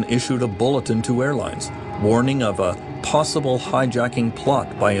Administration issued a bulletin to airlines warning of a possible hijacking plot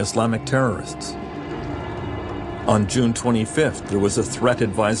by Islamic terrorists. On June 25th, there was a threat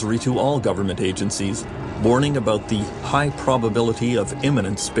advisory to all government agencies warning about the high probability of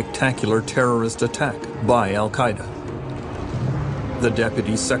imminent spectacular terrorist attack by al-Qaeda. The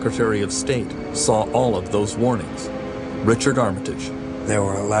Deputy Secretary of State saw all of those warnings. Richard Armitage. There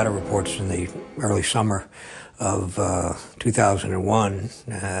were a lot of reports in the early summer of 2001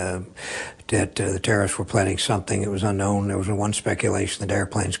 that the terrorists were planning something. It was unknown. There was one speculation that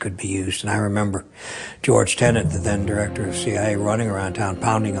airplanes could be used. And I remember George Tenet, the then director of CIA, running around town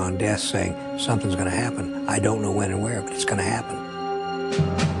pounding on desks saying, something's going to happen. I don't know when and where, but it's going to happen.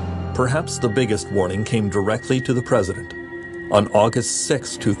 Perhaps the biggest warning came directly to the president. On August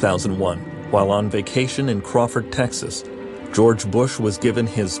 6, 2001, while on vacation in Crawford, Texas, George Bush was given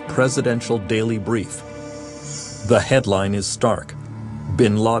his presidential daily brief. The headline is stark: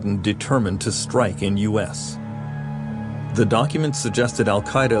 Bin Laden determined to strike in U.S. The document suggested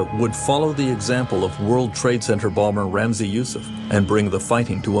al-Qaeda would follow the example of World Trade Center bomber Ramzi Yousef and bring the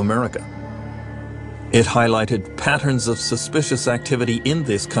fighting to America. It highlighted patterns of suspicious activity in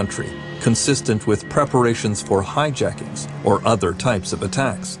this country consistent with preparations for hijackings or other types of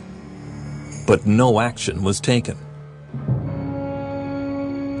attacks. But no action was taken.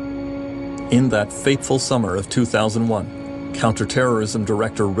 In that fateful summer of 2001, Counterterrorism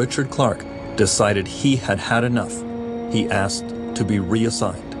Director Richard Clark decided he had had enough. He asked to be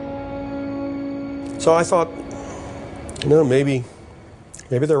reassigned. So I thought, you know, maybe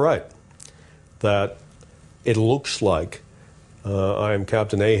they're right, that it looks like I am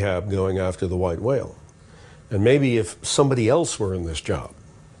Captain Ahab going after the white whale. And maybe if somebody else were in this job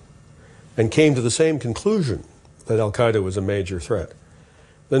and came to the same conclusion that al-Qaeda was a major threat,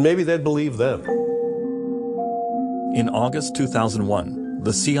 then maybe they'd believe them. In August 2001,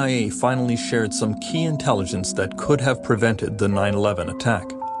 the CIA finally shared some key intelligence that could have prevented the 9/11 attack.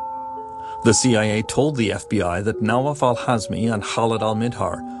 The CIA told the FBI that Nawaf al-Hazmi and Khalid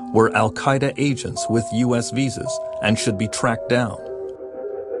al-Midhar were al-Qaeda agents with U.S. visas and should be tracked down.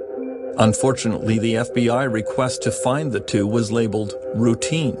 Unfortunately, the FBI request to find the two was labeled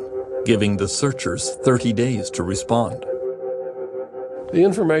routine, giving the searchers 30 days to respond. The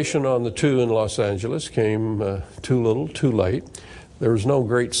information on the two in Los Angeles came too little, too late. There was no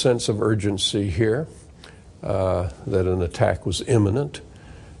great sense of urgency here, that an attack was imminent,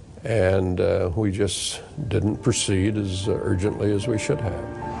 and we just didn't proceed as urgently as we should have.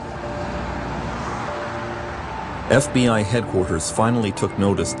 FBI headquarters finally took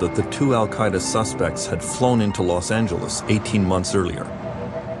notice that the two al-Qaeda suspects had flown into Los Angeles 18 months earlier.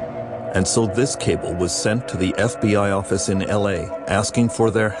 And so this cable was sent to the FBI office in LA asking for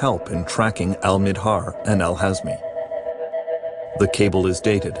their help in tracking al-Midhar and al-Hazmi. The cable is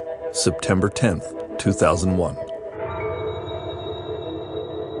dated September 10th, 2001.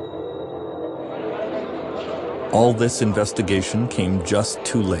 All this investigation came just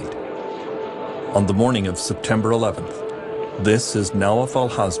too late. On the morning of September 11th, this is Nawaf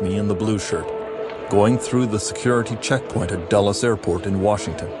al-Hazmi in the blue shirt, going through the security checkpoint at Dulles Airport in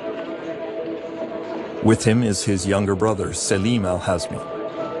Washington. With him is his younger brother, Selim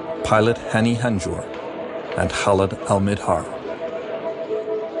al-Hazmi, pilot Hani Hanjour, and Khalid al-Midhar.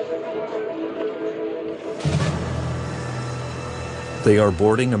 They are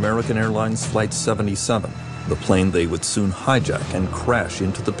boarding American Airlines Flight 77, the plane they would soon hijack and crash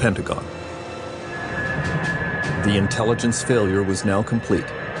into the Pentagon. The intelligence failure was now complete,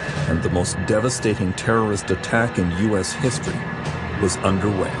 and the most devastating terrorist attack in U.S. history was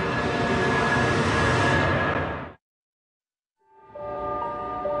underway.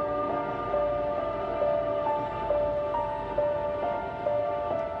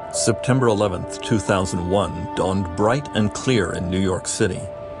 September 11th, 2001 dawned bright and clear in New York City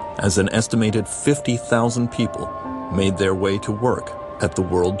as an estimated 50,000 people made their way to work at the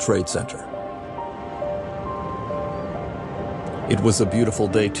World Trade Center. It was a beautiful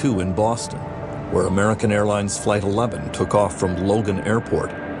day too in Boston, where American Airlines Flight 11 took off from Logan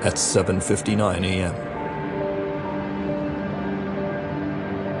Airport at 7:59 a.m.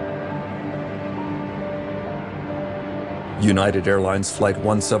 United Airlines Flight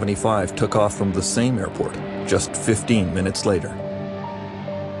 175 took off from the same airport just 15 minutes later.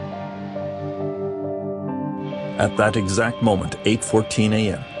 At that exact moment, 8:14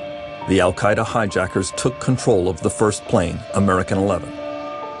 a.m., the al-Qaeda hijackers took control of the first plane, American 11.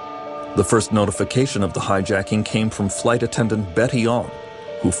 The first notification of the hijacking came from flight attendant Betty Ong,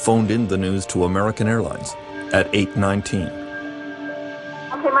 who phoned in the news to American Airlines at 8:19.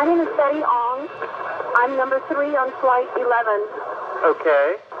 Okay, my name is Betty Ong. I'm number 3 on flight 11.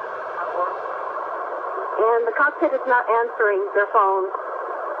 Okay. And the cockpit is not answering their phone.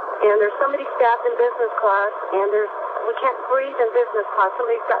 And there's somebody staffed in business class, and we can't breathe in business class.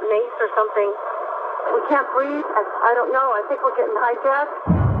 Somebody's got mace or something. We can't breathe. I don't know. I think we're getting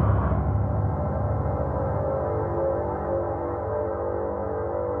hijacked.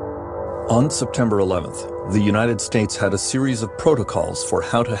 On September 11th, the United States had a series of protocols for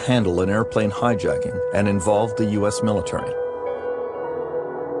how to handle an airplane hijacking and involved the U.S. military.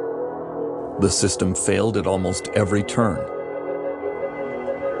 The system failed at almost every turn.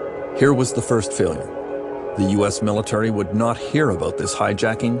 Here was the first failure. The U.S. military would not hear about this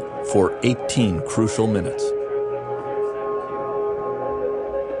hijacking for 18 crucial minutes.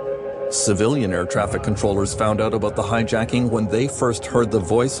 Civilian air traffic controllers found out about the hijacking when they first heard the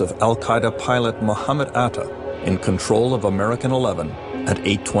voice of al-Qaeda pilot Mohammed Atta in control of American 11 at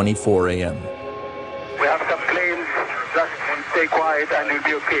 8:24 a.m. We have some planes, just stay quiet and you'll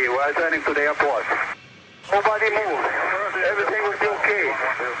be okay. We are turning to the airport. Nobody move. Everything will be okay.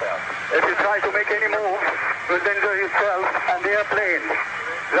 If you try to make any move, you'll danger yourself and the airplane.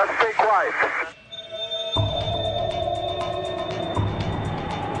 Just stay quiet.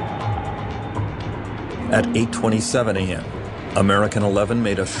 At 8:27 a.m., American 11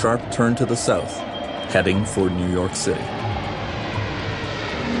 made a sharp turn to the south, heading for New York City.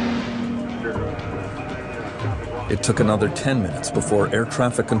 It took another 10 minutes before air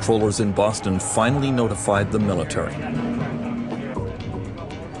traffic controllers in Boston finally notified the military.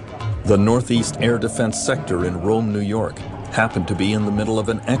 The Northeast Air Defense Sector in Rome, New York, happened to be in the middle of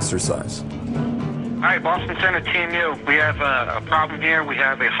an exercise. Hi, Boston Center, Team U. We have a problem here. We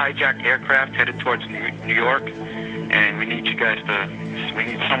have a hijacked aircraft headed towards New York, and we need you guys we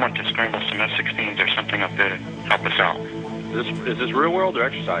need someone to scramble some F-16s or something up there to help us out. Is this real world or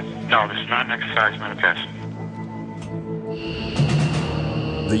exercise? No, this is not an exercise, not a test.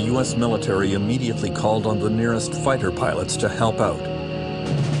 The U.S. military immediately called on the nearest fighter pilots to help out.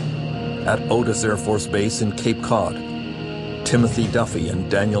 At Otis Air Force Base in Cape Cod, Timothy Duffy and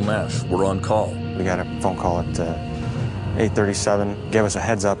Daniel Nash were on call. We got a phone call at 8:37, gave us a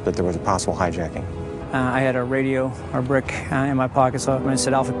heads up that there was a possible hijacking. I had a radio or brick in my pocket, so when it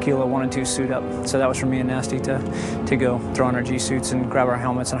said Alpha Kilo 1 and 2 suit up. So that was for me and Nasty to go throw on our G suits and grab our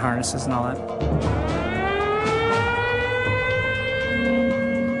helmets and harnesses and all that.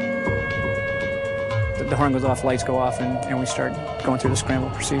 The horn goes off, lights go off, and we start going through the scramble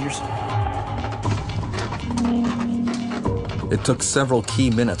procedures. It took several key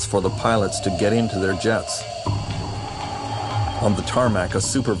minutes for the pilots to get into their jets. On the tarmac, a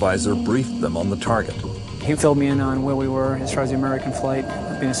supervisor briefed them on the target. He filled me in on where we were as far as the American flight,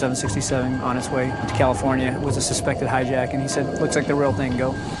 being a 767 on its way to California. It was a suspected hijack, and he said, looks like the real thing,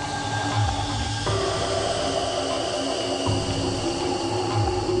 go.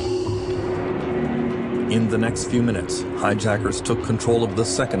 In the next few minutes, hijackers took control of the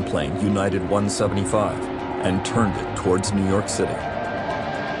second plane, United 175, and turned it towards New York City.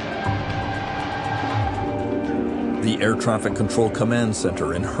 The Air Traffic Control Command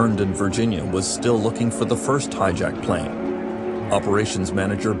Center in Herndon, Virginia, was still looking for the first hijacked plane. Operations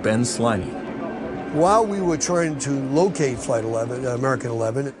Manager Ben Sliney. While we were trying to locate Flight 11, American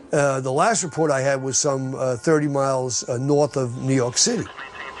 11, the last report I had was some 30 miles north of New York City.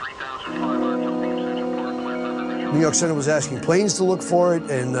 New York Center was asking planes to look for it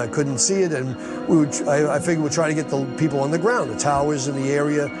and couldn't see it, and I figured we'd try to get the people on the ground, the towers in the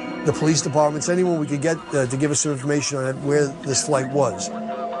area, the police departments, anyone we could get to give us some information on where this flight was.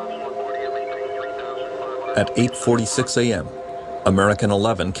 At 8:46 a.m., American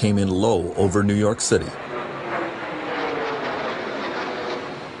 11 came in low over New York City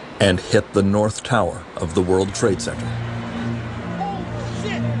and hit the North Tower of the World Trade Center.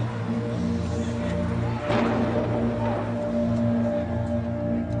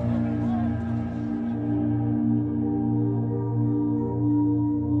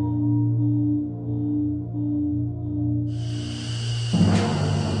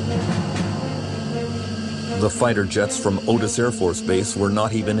 The fighter jets from Otis Air Force Base were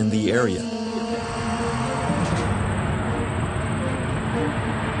not even in the area.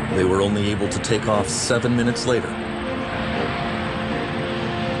 They were only able to take off 7 minutes later.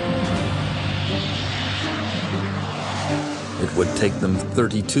 It would take them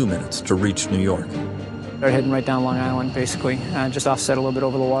 32 minutes to reach New York. They're heading right down Long Island, basically, just offset a little bit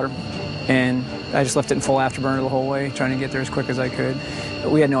over the water. And I just left it in full afterburner the whole way, trying to get there as quick as I could.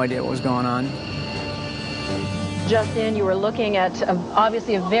 But we had no idea what was going on. Just in, you were looking at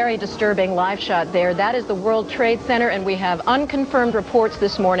obviously a very disturbing live shot there. That is the World Trade Center, and we have unconfirmed reports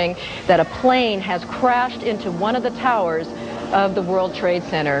this morning that a plane has crashed into one of the towers of the World Trade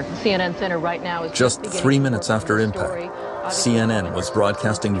Center. CNN Center right now is just 3 minutes after impact. CNN was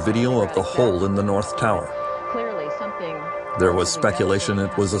broadcasting video of the hole in the North Tower. Clearly something. There was speculation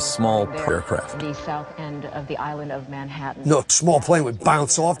it was a small aircraft. The south end of the island of Manhattan. No small plane would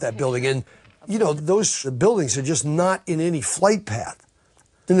bounce off that building, and you know, those buildings are just not in any flight path.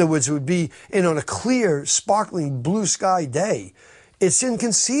 In other words, it would be on a clear, sparkling blue sky day. It's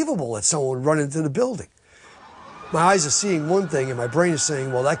inconceivable that someone would run into the building. My eyes are seeing one thing and my brain is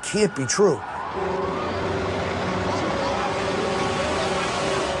saying, well, that can't be true.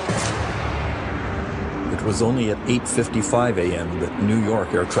 It was only at 8:55 a.m. that New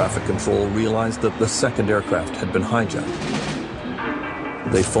York Air Traffic Control realized that the second aircraft had been hijacked.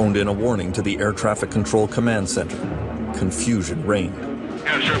 They phoned in a warning to the Air Traffic Control Command Center. Confusion reigned. We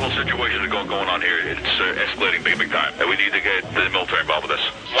have several situations going on here. It's escalating big time. We need to get the military involved with this.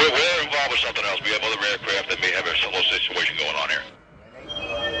 We're involved with something else. We have other aircraft that may have a similar situation going on here.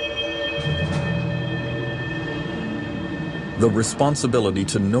 The responsibility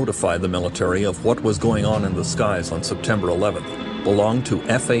to notify the military of what was going on in the skies on September 11th belonged to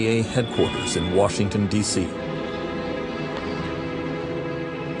FAA headquarters in Washington, D.C.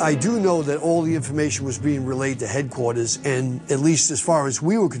 I do know that all the information was being relayed to headquarters, and at least as far as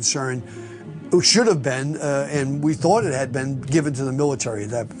we were concerned, it should have been, and we thought it had been given to the military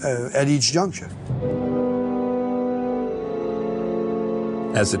at each juncture.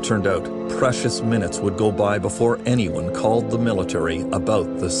 As it turned out, precious minutes would go by before anyone called the military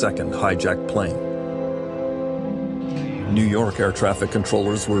about the second hijacked plane. New York air traffic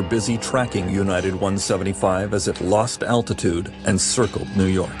controllers were busy tracking United 175 as it lost altitude and circled New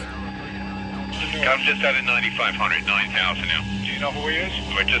York. I'm just at a 9,500, 9,000 now. Do you know who he is?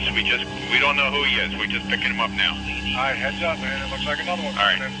 We don't know who he is. We're just picking him up now. All right, heads up, man. It looks like another one. All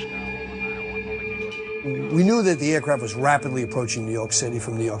right. We knew that the aircraft was rapidly approaching New York City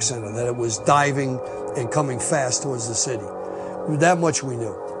from New York Center, that it was diving and coming fast towards the city. That much we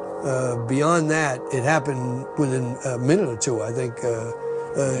knew. Beyond that, it happened within a minute or two. I think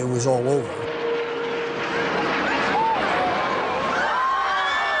it was all over.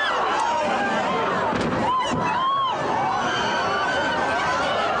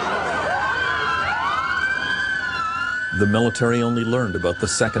 The military only learned about the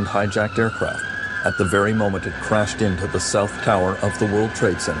second hijacked aircraft at the very moment it crashed into the south tower of the World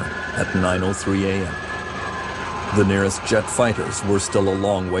Trade Center at 9:03 a.m. The nearest jet fighters were still a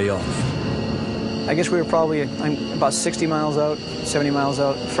long way off. I guess we were probably about 60 miles out, 70 miles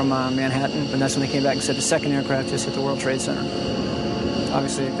out from Manhattan, and that's when they came back and said the second aircraft just hit the World Trade Center.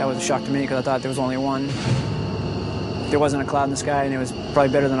 Obviously, that was a shock to me because I thought there was only one. There wasn't a cloud in the sky, and it was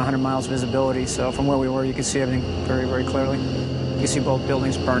probably better than 100 miles visibility, so from where we were, you could see everything very, very clearly. You could see both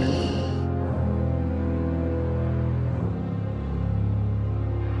buildings burning.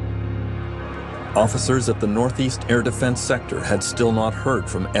 Officers at the Northeast Air Defense Sector had still not heard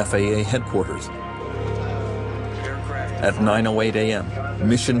from FAA headquarters. At 9:08 a.m.,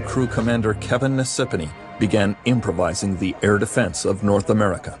 Mission Crew Commander Kevin Nassipany began improvising the air defense of North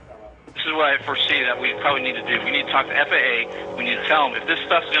America. This is what I foresee that we probably need to do. We need to talk to FAA. We need to tell them if this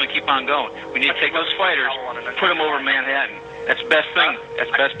stuff's going to keep on going, we need to take those fighters, put them over Manhattan. That's the best thing.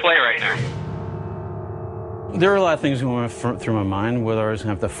 That's the best play right now. There were a lot of things going through my mind, whether I was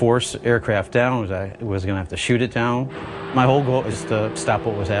going to have to force aircraft down, was I was going to have to shoot it down. My whole goal is to stop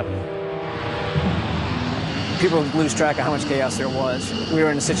what was happening. People lose track of how much chaos there was. We were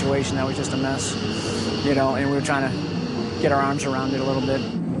in a situation that was just a mess, you know, and we were trying to get our arms around it a little bit.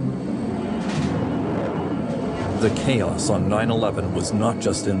 The chaos on 9/11 was not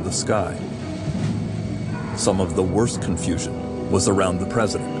just in the sky. Some of the worst confusion was around the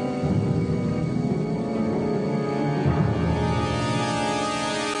president.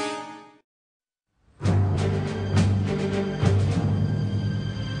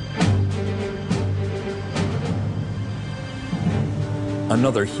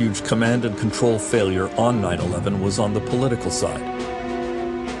 Another huge command and control failure on 9/11 was on the political side.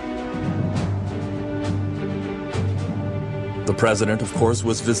 The president, of course,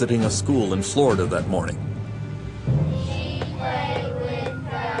 was visiting a school in Florida that morning.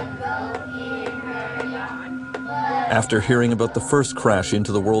 After hearing about the first crash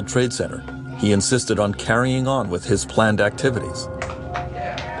into the World Trade Center, he insisted on carrying on with his planned activities.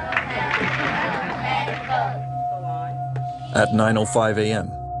 At 9:05 a.m.,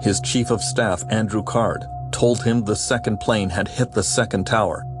 his chief of staff, Andrew Card, told him the second plane had hit the second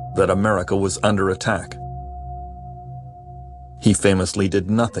tower, that America was under attack. He famously did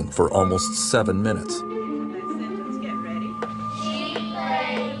nothing for almost 7 minutes.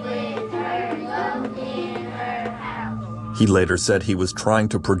 He later said he was trying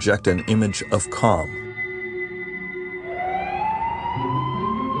to project an image of calm.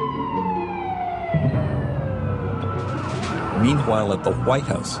 Meanwhile, at the White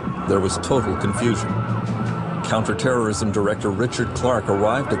House, there was total confusion. Counterterrorism Director Richard Clark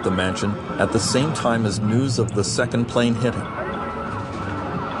arrived at the mansion at the same time as news of the second plane hitting.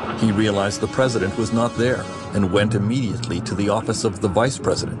 He realized the president was not there and went immediately to the office of the vice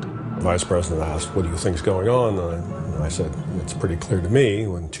president. The vice president asked, "What do you think's going on?" And I said, "It's pretty clear to me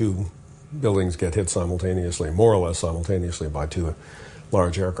when two buildings get hit simultaneously, more or less simultaneously, by two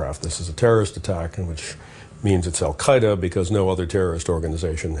large aircraft. This is a terrorist attack, which means it's Al-Qaeda, because no other terrorist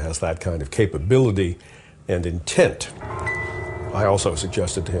organization has that kind of capability and intent." I also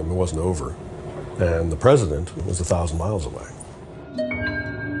suggested to him it wasn't over, and the president was 1,000 miles away.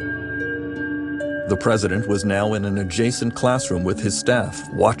 The president was now in an adjacent classroom with his staff,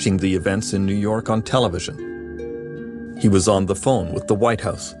 watching the events in New York on television. He was on the phone with the White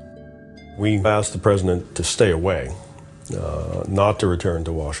House. We asked the president to stay away, not to return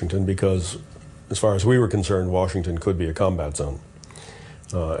to Washington, because as far as we were concerned, Washington could be a combat zone.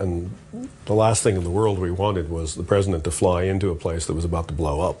 And the last thing in the world we wanted was the president to fly into a place that was about to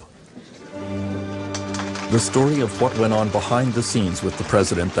blow up. The story of what went on behind the scenes with the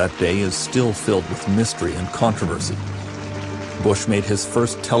president that day is still filled with mystery and controversy. Bush made his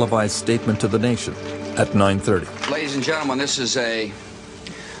first televised statement to the nation at 9:30. Ladies and gentlemen, this is a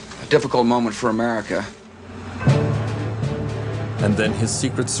difficult moment for America. And then his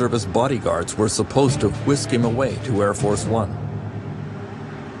Secret Service bodyguards were supposed to whisk him away to Air Force One.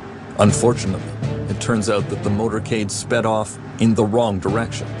 Unfortunately, it turns out that the motorcade sped off in the wrong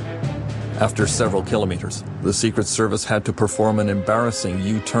direction. After several kilometers, the Secret Service had to perform an embarrassing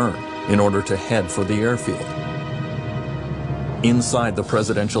U-turn in order to head for the airfield. Inside the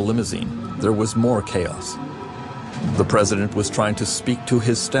presidential limousine, there was more chaos. The president was trying to speak to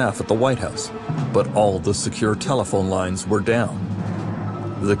his staff at the White House, but all the secure telephone lines were down.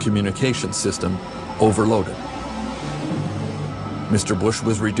 The communication system overloaded. Mr. Bush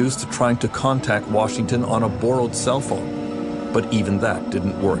was reduced to trying to contact Washington on a borrowed cell phone, but even that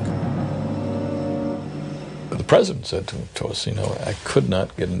didn't work. the president said to us, you know, I could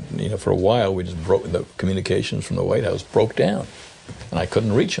not get, you know, for a while we just broke, the communications from the White House broke down, and I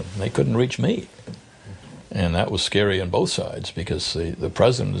couldn't reach them. They couldn't reach me. And that was scary on both sides, because the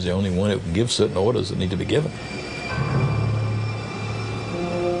president is the only one who can give certain orders that need to be given.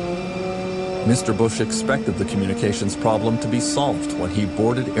 Mr. Bush expected the communications problem to be solved when he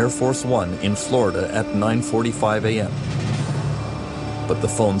boarded Air Force One in Florida at 9:45 a.m. But the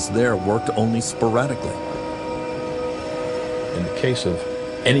phones there worked only sporadically. In the case of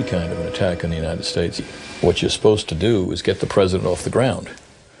any kind of an attack on the United States, what you're supposed to do is get the president off the ground.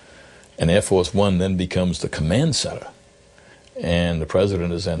 And Air Force One then becomes the command center. And the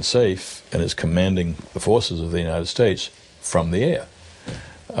president is then safe and is commanding the forces of the United States from the air.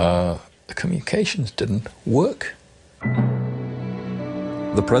 The communications didn't work.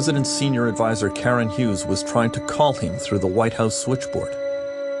 The president's senior advisor, Karen Hughes, was trying to call him through the White House switchboard.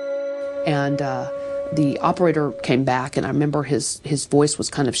 And the operator came back, and I remember his voice was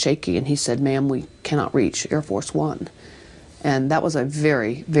kind of shaky, and he said, "Ma'am, we cannot reach Air Force One." And that was a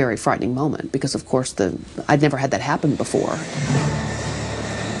very, very frightening moment, because, of course, I'd never had that happen before.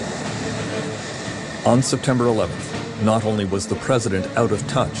 On September 11th, not only was the president out of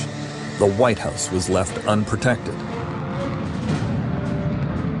touch, the White House was left unprotected.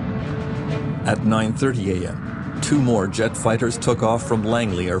 At 9:30 a.m., 2 more jet fighters took off from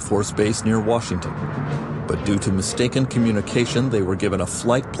Langley Air Force Base near Washington. But due to mistaken communication, they were given a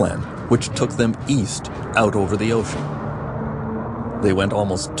flight plan which took them east out over the ocean. They went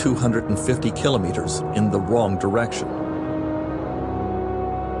almost 250 kilometers in the wrong direction.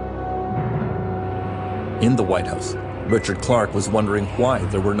 In the White House, Richard Clark was wondering why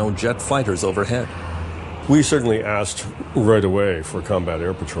there were no jet fighters overhead. We certainly asked right away for combat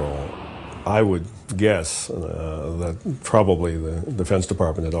air patrol. I would guess that probably the Defense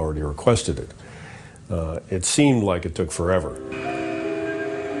Department had already requested it. It seemed like it took forever.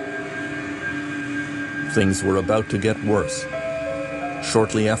 Things were about to get worse.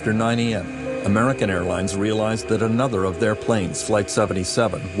 Shortly after 9 a.m., American Airlines realized that another of their planes, Flight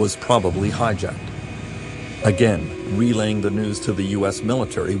 77, was probably hijacked. Again, relaying the news to the U.S.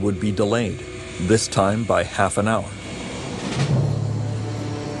 military would be delayed, this time by half an hour.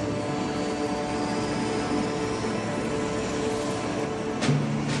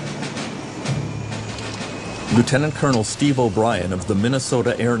 Lieutenant Colonel Steve O'Brien of the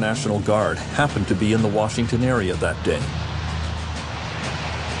Minnesota Air National Guard happened to be in the Washington area that day.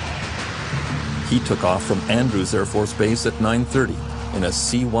 He took off from Andrews Air Force Base at 9:30 in a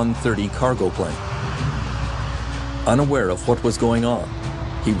C-130 cargo plane. Unaware of what was going on,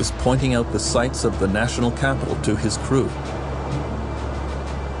 he was pointing out the sights of the national capital to his crew.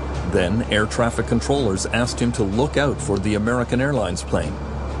 Then air traffic controllers asked him to look out for the American Airlines plane.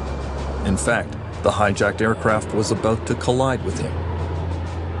 In fact, the hijacked aircraft was about to collide with him.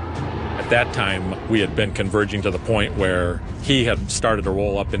 At that time, we had been converging to the point where he had started to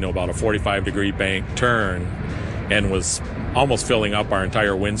roll up into about a 45-degree bank turn and was almost filling up our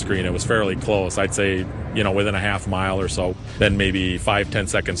entire windscreen. It was fairly close. I'd say, you know, within a half mile or so. Then maybe 5-10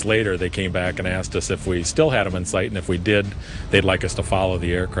 seconds later, they came back and asked us if we still had them in sight, and if we did, they'd like us to follow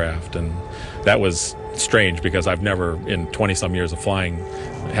the aircraft. And that was strange, because I've never, in 20-some years of flying,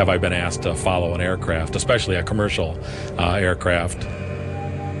 have I been asked to follow an aircraft, especially a commercial aircraft.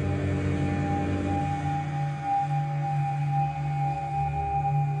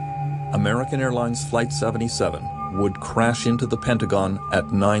 American Airlines Flight 77 would crash into the Pentagon at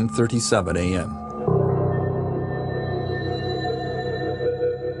 9:37 a.m.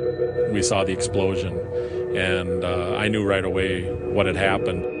 We saw the explosion, and I knew right away what had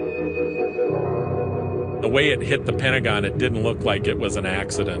happened. The way it hit the Pentagon, it didn't look like it was an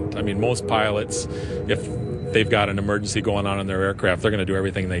accident. I mean, most pilots, if they've got an emergency going on in their aircraft, they're going to do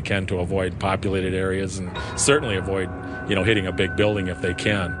everything they can to avoid populated areas, and certainly avoid, you know, hitting a big building if they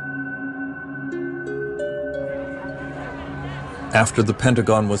can. After the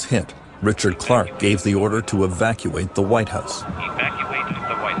Pentagon was hit, Richard Clark gave the order to evacuate the White House. Evacuate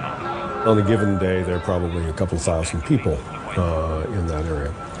the White House. On a given day, there are probably a couple thousand people in that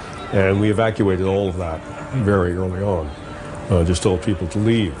area. And we evacuated all of that very early on. Just told people to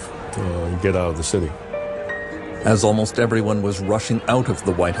leave and get out of the city. As almost everyone was rushing out of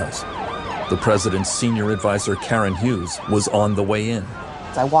the White House, the president's senior advisor, Karen Hughes, was on the way in.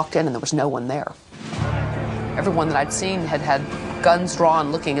 I walked in and there was no one there. Everyone that I'd seen had had guns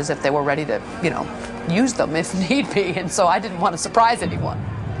drawn, looking as if they were ready to, you know, use them if need be, and so I didn't want to surprise anyone.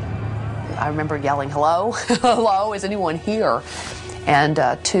 I remember yelling, "Hello? Hello, is anyone here?" And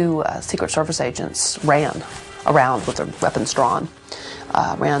 2 Secret Service agents ran around with their weapons drawn,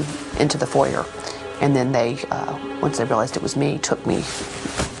 ran into the foyer, And then they, once they realized it was me, took me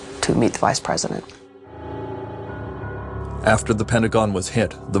to meet the vice president. After the Pentagon was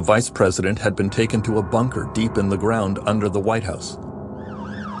hit, the vice president had been taken to a bunker deep in the ground under the White House.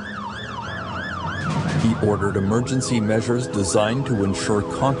 He ordered emergency measures designed to ensure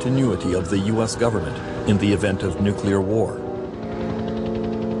continuity of the U.S. government in the event of nuclear war.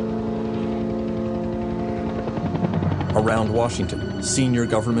 Around Washington, senior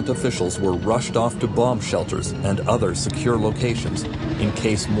government officials were rushed off to bomb shelters and other secure locations in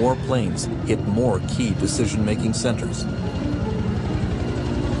case more planes hit more key decision-making centers.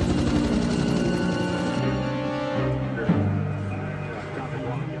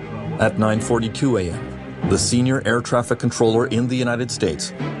 At 9:42 a.m., the senior air traffic controller in the United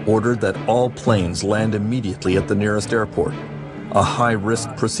States ordered that all planes land immediately at the nearest airport, a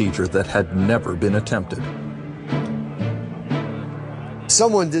high-risk procedure that had never been attempted.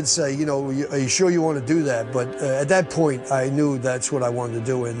 Someone did say, you know, are you sure you want to do that? But at that point, I knew that's what I wanted to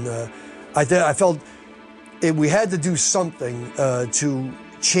do. And I felt we had to do something to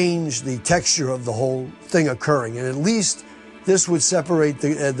change the texture of the whole thing occurring. And at least this would separate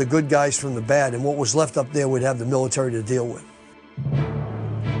the good guys from the bad. And what was left up there would have the military to deal with.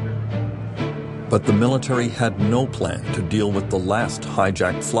 But the military had no plan to deal with the last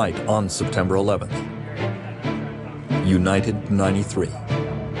hijacked flight on September 11th. United 93.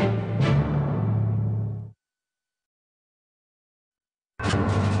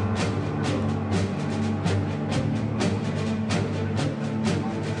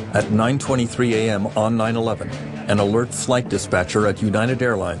 At 9:23 a.m. on 9/11, an alert flight dispatcher at United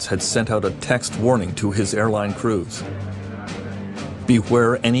Airlines had sent out a text warning to his airline crews.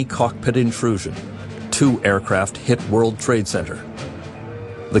 Beware any cockpit intrusion. 2 aircraft hit World Trade Center.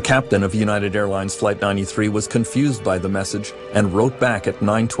 The captain of United Airlines Flight 93 was confused by the message and wrote back at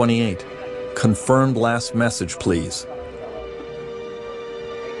 9:28, "Confirmed last message, please."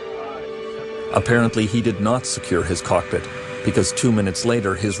 Apparently, he did not secure his cockpit, because 2 minutes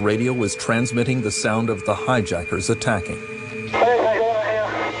later, his radio was transmitting the sound of the hijackers attacking.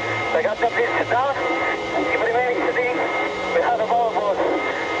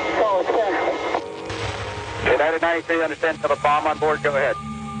 United 93, understand, have a bomb on board, go ahead.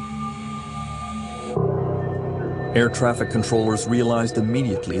 Air traffic controllers realized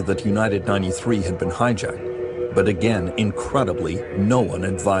immediately that United 93 had been hijacked, but again, incredibly, no one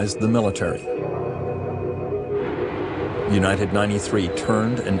advised the military. United 93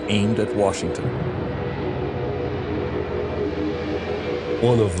 turned and aimed at Washington.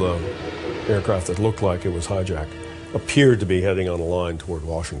 One of the aircraft that looked like it was hijacked appeared to be heading on a line toward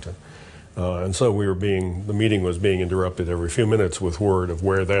Washington. And so the meeting was being interrupted every few minutes with word of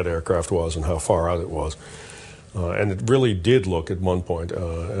where that aircraft was and how far out it was. And it really did look at one point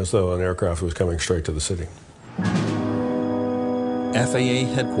as though an aircraft was coming straight to the city. FAA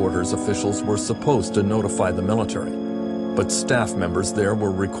headquarters officials were supposed to notify the military, but staff members there were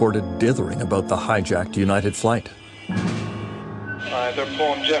recorded dithering about the hijacked United flight. They're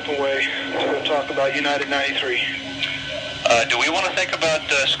pulling Jeff away to talk about United 93. Do we want to think about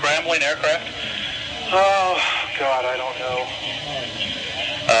scrambling aircraft? Oh, God, I don't know.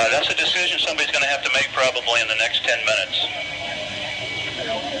 That's a decision somebody's going to have to make probably in the next 10 minutes.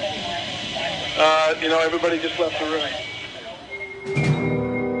 Everybody just left the room.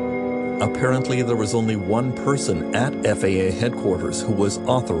 Apparently, there was only one person at FAA headquarters who was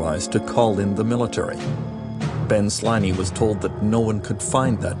authorized to call in the military. Ben Sliney was told that no one could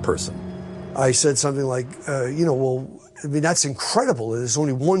find that person. I said something like, that's incredible. There's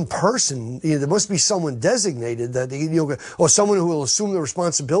only one person. There must be someone designated that, or someone who will assume the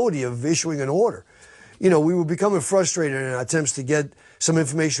responsibility of issuing an order. We were becoming frustrated in our attempts to get some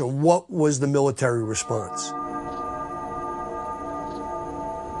information on what was the military response.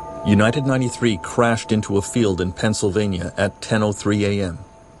 United 93 crashed into a field in Pennsylvania at 10:03 a.m.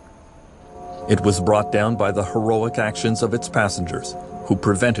 It was brought down by the heroic actions of its passengers, who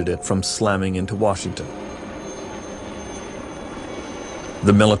prevented it from slamming into Washington.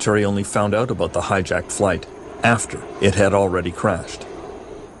 The military only found out about the hijacked flight after it had already crashed.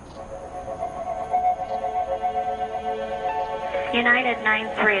 United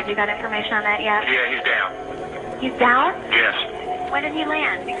 93, have you got information on that yet? Yeah, he's down. He's down? Yes. When did he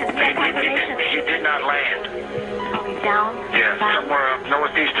land? Because we have confirmation. He did not land. Oh, he's down? Yeah, somewhere up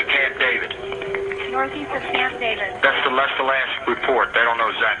northeast of Camp David. Northeast of Camp David. That's the last report. They don't know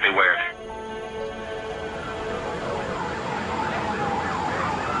exactly where.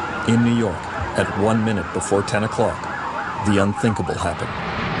 In New York, at 1 minute before 10 o'clock, the unthinkable happened.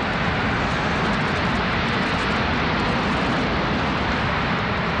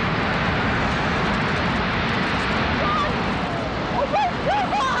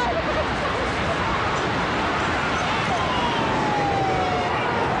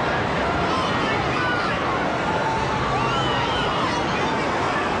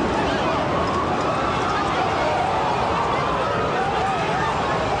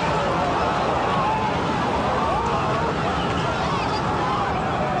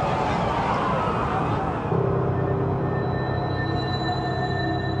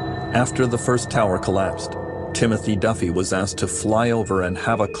 After the first tower collapsed, Timothy Duffy was asked to fly over and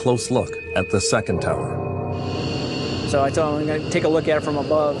have a close look at the second tower. So I told him I'm going to take a look at it from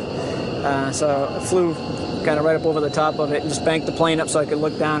above. So I flew kind of right up over the top of it and just banked the plane up so I could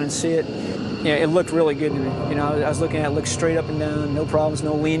look down and see it. Yeah, it looked really good to me. You know, I was looking at it, looked straight up and down, no problems,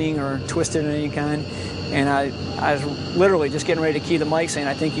 no leaning or twisted in any kind. And I was literally just getting ready to key the mic saying,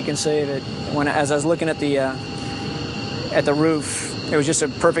 I think you can save it. As I was looking at the roof, it was just a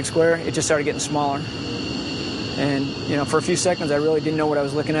perfect square. It just started getting smaller. And, you know, for a few seconds, I really didn't know what I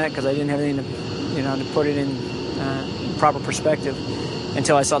was looking at because I didn't have anything to put it in proper perspective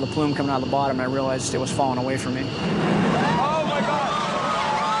until I saw the plume coming out of the bottom and I realized it was falling away from me. Oh, my God!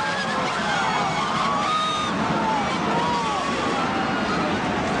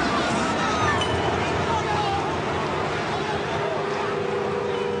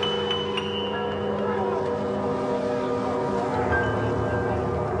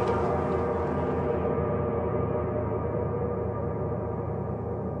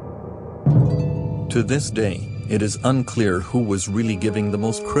 To this day, it is unclear who was really giving the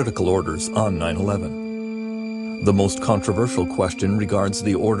most critical orders on 9/11. The most controversial question regards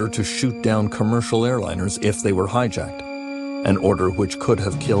the order to shoot down commercial airliners if they were hijacked, an order which could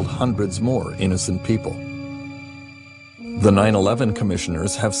have killed hundreds more innocent people. The 9/11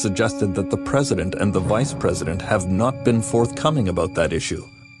 commissioners have suggested that the president and the vice president have not been forthcoming about that issue,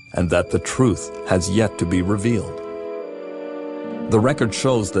 and that the truth has yet to be revealed. The record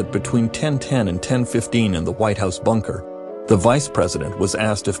shows that between 10:10 and 10:15 in the Whitehouse bunker, the vice president was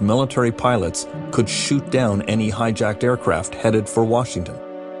asked if military pilots could shoot down any hijacked aircraft headed for Washington.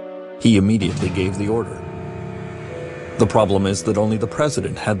 He immediately gave the order. The problem is that only the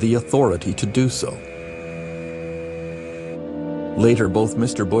president had the authority to do so. Later, both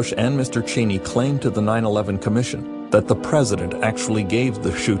Mr. Bush and Mr. Cheney claimed to the 9/11 Commission that the president actually gave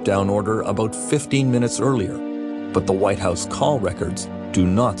the shoot-down order about 15 minutes earlier, but the White House call records do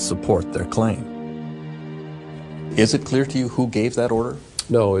not support their claim. Is it clear to you who gave that order?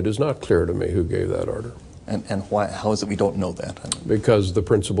 No, it is not clear to me who gave that order. And why? How is it we don't know that? Because the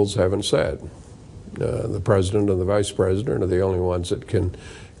principals haven't said. The president and the vice president are the only ones that can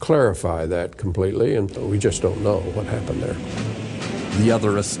clarify that completely, and we just don't know what happened there. The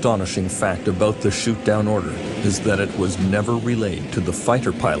other astonishing fact about the shoot-down order is that it was never relayed to the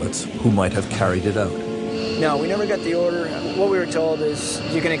fighter pilots who might have carried it out. No, we never got the order. What we were told is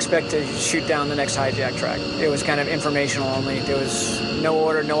you can expect to shoot down the next hijack track. It was kind of informational only. There was no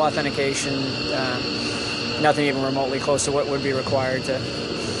order, no authentication, nothing even remotely close to what would be required to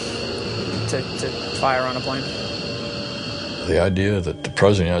fire on a plane. The idea that the President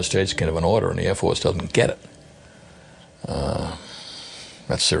of the United States can have an order and the Air Force doesn't get it,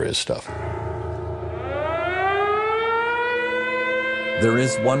 that's serious stuff. There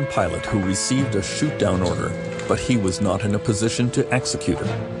is one pilot who received a shoot-down order, but he was not in a position to execute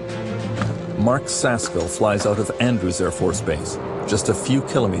it. Mark Sassville flies out of Andrews Air Force Base, just a few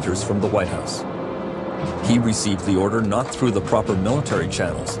kilometers from the White House. He received the order not through the proper military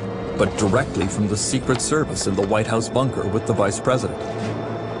channels, but directly from the Secret Service in the White House bunker with the Vice President.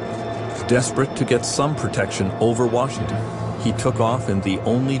 Desperate to get some protection over Washington, he took off in the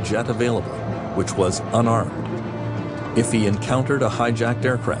only jet available, which was unarmed. If he encountered a hijacked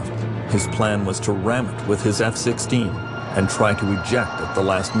aircraft, his plan was to ram it with his F-16 and try to eject at the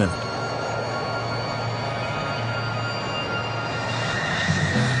last minute.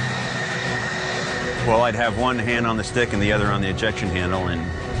 Well, I'd have one hand on the stick and the other on the ejection handle, and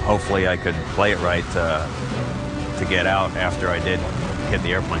hopefully I could play it right to get out after I did hit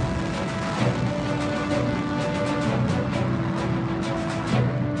the airplane.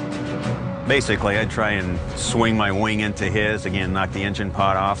 Basically, I'd try and swing my wing into his, again, knock the engine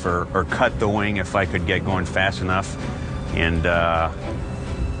pot off, or cut the wing if I could get going fast enough. And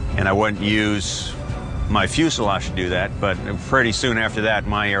I wouldn't use my fuselage to do that, but pretty soon after that,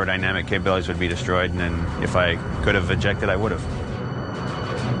 my aerodynamic capabilities would be destroyed, and then if I could have ejected, I would have.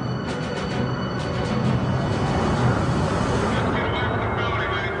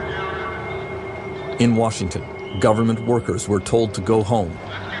 In Washington, government workers were told to go home.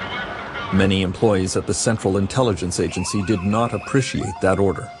 Many employees at the Central Intelligence Agency did not appreciate that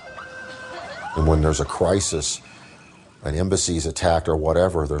order. And when there's a crisis, an embassy is attacked or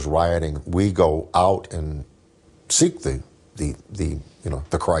whatever, there's rioting, we go out and seek the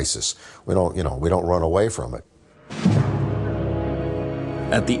crisis. We don't run away from it.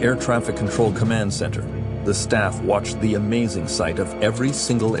 At the Air Traffic Control Command Center, the staff watched the amazing sight of every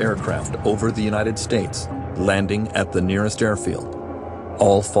single aircraft over the United States landing at the nearest airfield,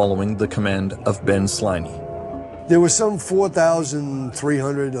 all following the command of Ben Sliney. There were some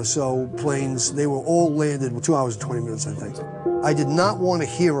 4,300 or so planes. They were all landed in 2 hours and 20 minutes, I think. I did not want to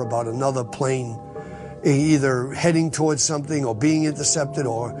hear about another plane either heading towards something or being intercepted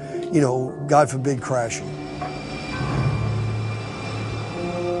or, God forbid, crashing.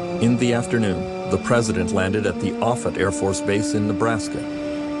 In the afternoon, the president landed at the Offutt Air Force Base in Nebraska.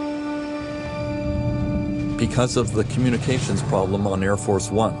 Because of the communications problem on Air Force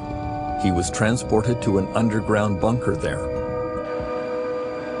One, he was transported to an underground bunker there.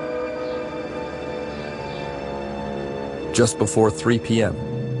 Just before 3 p.m.,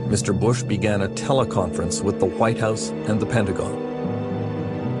 Mr. Bush began a teleconference with the White House and the Pentagon.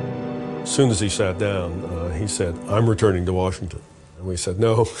 As soon as he sat down, he said, "I'm returning to Washington." And we said,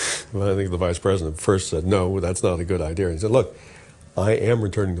 "No." Well, I think the vice president first said, "No, that's not a good idea." He said, "Look, I am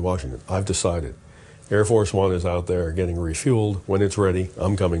returning to Washington. I've decided. Air Force One is out there getting refueled. When it's ready,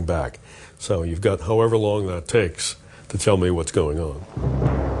 I'm coming back. So you've got however long that takes to tell me what's going on."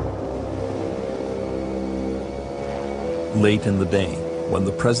 Late in the day, when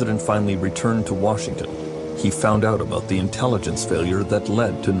the president finally returned to Washington, he found out about the intelligence failure that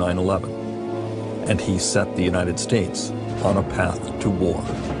led to 9/11, and he set the United States on a path to war.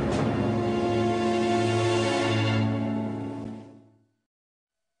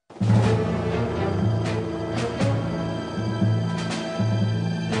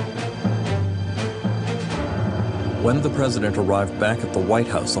 When the president arrived back at the White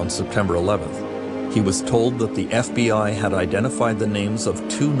House on September 11th, he was told that the FBI had identified the names of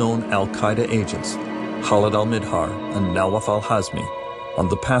 2 known al-Qaeda agents, Khalid al-Midhar and Nawaf al-Hazmi, on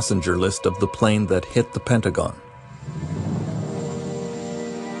the passenger list of the plane that hit the Pentagon.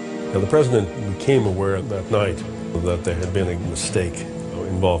 Now, the president became aware that night that there had been a mistake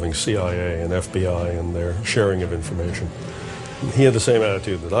involving CIA and FBI and their sharing of information. He had the same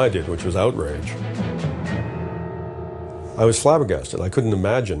attitude that I did, which was outrage. I was flabbergasted. I couldn't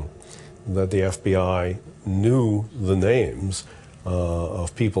imagine that the FBI knew the names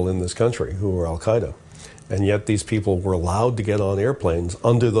of people in this country who were al-Qaeda. And yet these people were allowed to get on airplanes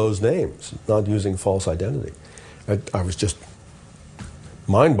under those names, not using false identity. I was just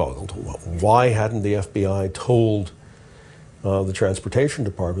mind-boggled. Why hadn't the FBI told the transportation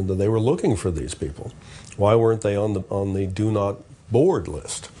department that they were looking for these people? Why weren't they on the do not board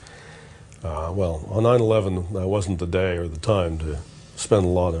list? Well, on 9/11, that wasn't the day or the time to spend a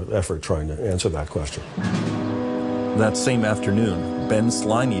lot of effort trying to answer that question. That same afternoon, Ben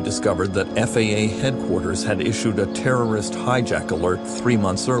Sliney discovered that FAA headquarters had issued a terrorist hijack alert 3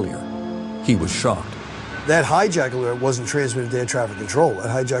 months earlier. He was shocked. That hijack alert wasn't transmitted to air traffic control. That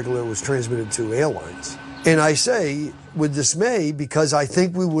hijack alert was transmitted to airlines. And I say with dismay because I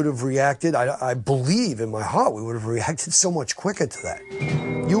think we would have reacted, I believe in my heart we would have reacted so much quicker to that.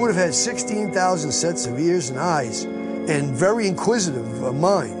 You would have had 16,000 sets of ears and eyes and very inquisitive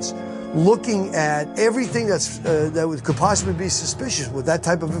minds looking at everything that could possibly be suspicious with that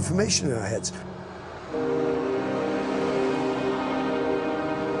type of information in our heads.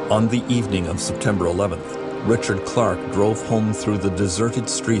 On the evening of September 11th, Richard Clark drove home through the deserted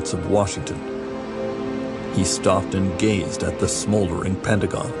streets of Washington. He stopped and gazed at the smoldering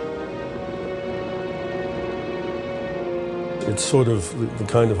Pentagon. It's sort of the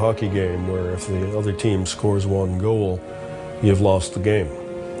kind of hockey game where if the other team scores 1 goal, you've lost the game.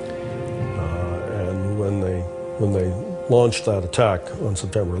 And when they launched that attack on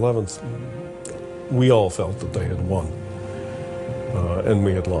September 11th, we all felt that they had won, and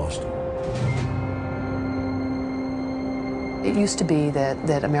we had lost. It used to be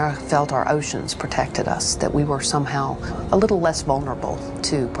that America felt our oceans protected us, that we were somehow a little less vulnerable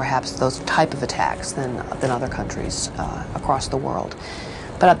to perhaps those type of attacks than other countries across the world.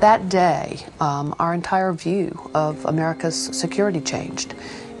 But at that day, our entire view of America's security changed,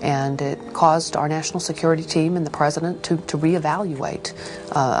 and it caused our national security team and the president to reevaluate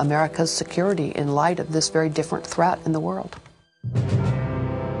America's security in light of this very different threat in the world.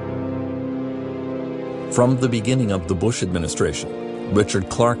 From the beginning of the Bush administration, Richard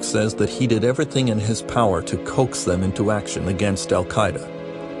Clark says that he did everything in his power to coax them into action against al-Qaeda,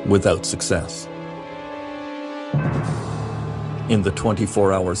 without success. In the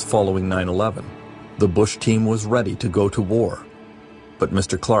 24 hours following 9/11, the Bush team was ready to go to war. But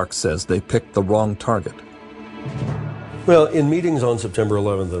Mr. Clark says they picked the wrong target. Well, in meetings on September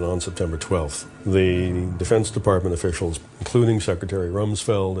 11th and on September 12th, the Defense Department officials, including Secretary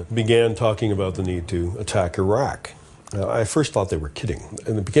Rumsfeld, began talking about the need to attack Iraq. I first thought they were kidding,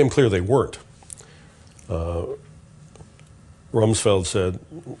 and it became clear they weren't. Rumsfeld said,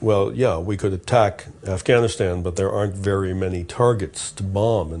 well, yeah, we could attack Afghanistan, but there aren't very many targets to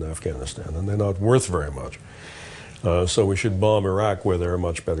bomb in Afghanistan, and they're not worth very much. So we should bomb Iraq where there are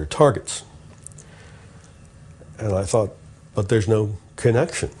much better targets. And I thought, but there's no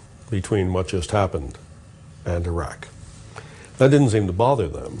connection between what just happened and Iraq. That didn't seem to bother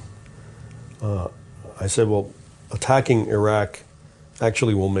them. I said, well, attacking Iraq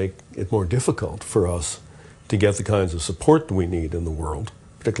actually will make it more difficult for us to get the kinds of support we need in the world,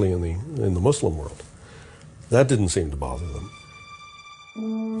 particularly in the Muslim world. That didn't seem to bother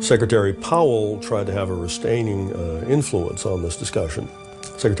them. Secretary Powell tried to have a restraining influence on this discussion.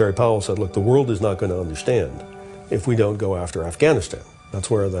 Secretary Powell said, look, the world is not going to understand if we don't go after Afghanistan. That's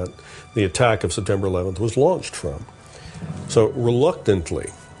where the attack of September 11th was launched from. So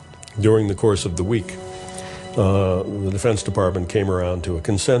reluctantly, during the course of the week, the Defense Department came around to a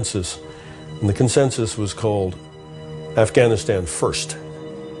consensus, and the consensus was called Afghanistan First.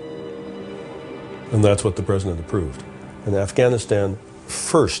 And that's what the President approved, an Afghanistan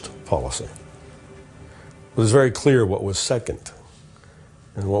First policy. It was very clear what was second,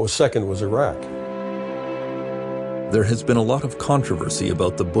 and what was second was Iraq. There has been a lot of controversy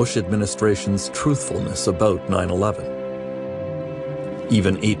about the Bush administration's truthfulness about 9/11.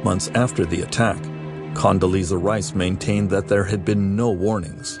 Even 8 months after the attack, Condoleezza Rice maintained that there had been no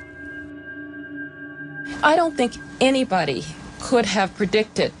warnings. I don't think anybody could have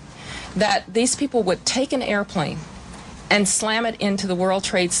predicted that these people would take an airplane and slam it into the World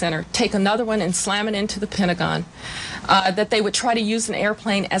Trade Center, take another one and slam it into the Pentagon, that they would try to use an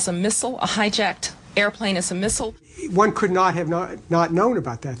airplane as a missile, a hijacked airplane as a missile. One could not have not known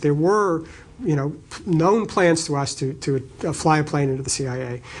about that. There were, known plans to us to fly a plane into the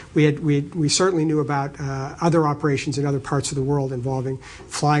CIA. We certainly knew about other operations in other parts of the world involving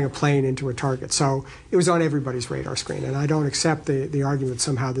flying a plane into a target. So it was on everybody's radar screen, and I don't accept the argument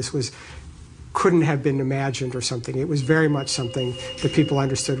somehow this couldn't have been imagined or something. It was very much something that people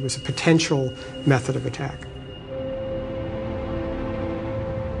understood was a potential method of attack.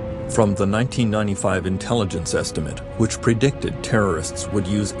 From the 1995 intelligence estimate, which predicted terrorists would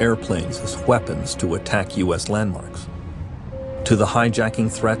use airplanes as weapons to attack U.S. landmarks, to the hijacking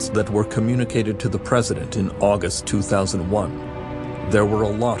threats that were communicated to the President in August 2001, there were a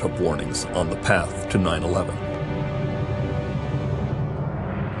lot of warnings on the path to 9/11.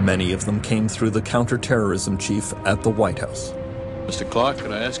 Many of them came through the counterterrorism chief at the White House. Mr. Clark,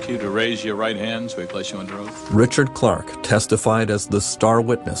 could I ask you to raise your right hand so we place you under oath? Richard Clark testified as the star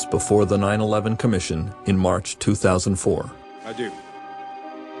witness before the 9/11 Commission in March 2004. I do.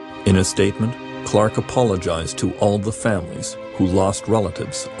 In a statement, Clark apologized to all the families who lost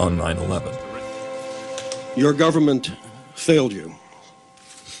relatives on 9/11. Your government failed you.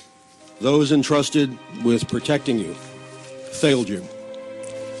 Those entrusted with protecting you failed you.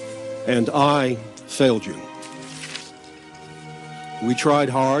 And I failed you. We tried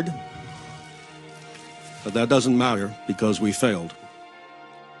hard, but that doesn't matter because we failed.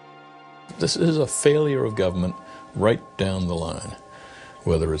 This is a failure of government right down the line.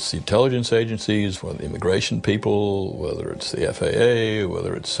 Whether it's the intelligence agencies, whether the immigration people, whether it's the FAA,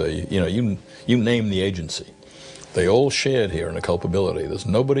 whether it's, you name the agency. They all shared here in a culpability. There's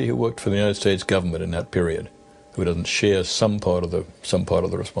nobody who worked for the United States government in that period who doesn't share some part of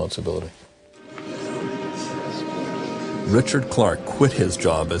the responsibility. Richard Clark quit his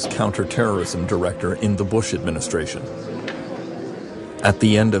job as counterterrorism director in the Bush administration. At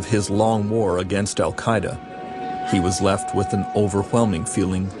the end of his long war against al-Qaeda, he was left with an overwhelming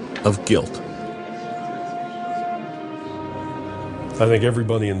feeling of guilt. I think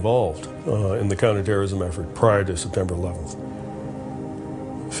everybody involved in the counterterrorism effort prior to September 11th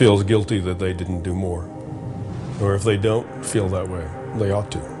feels guilty that they didn't do more. Or if they don't feel that way, they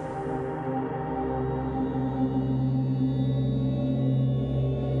ought to.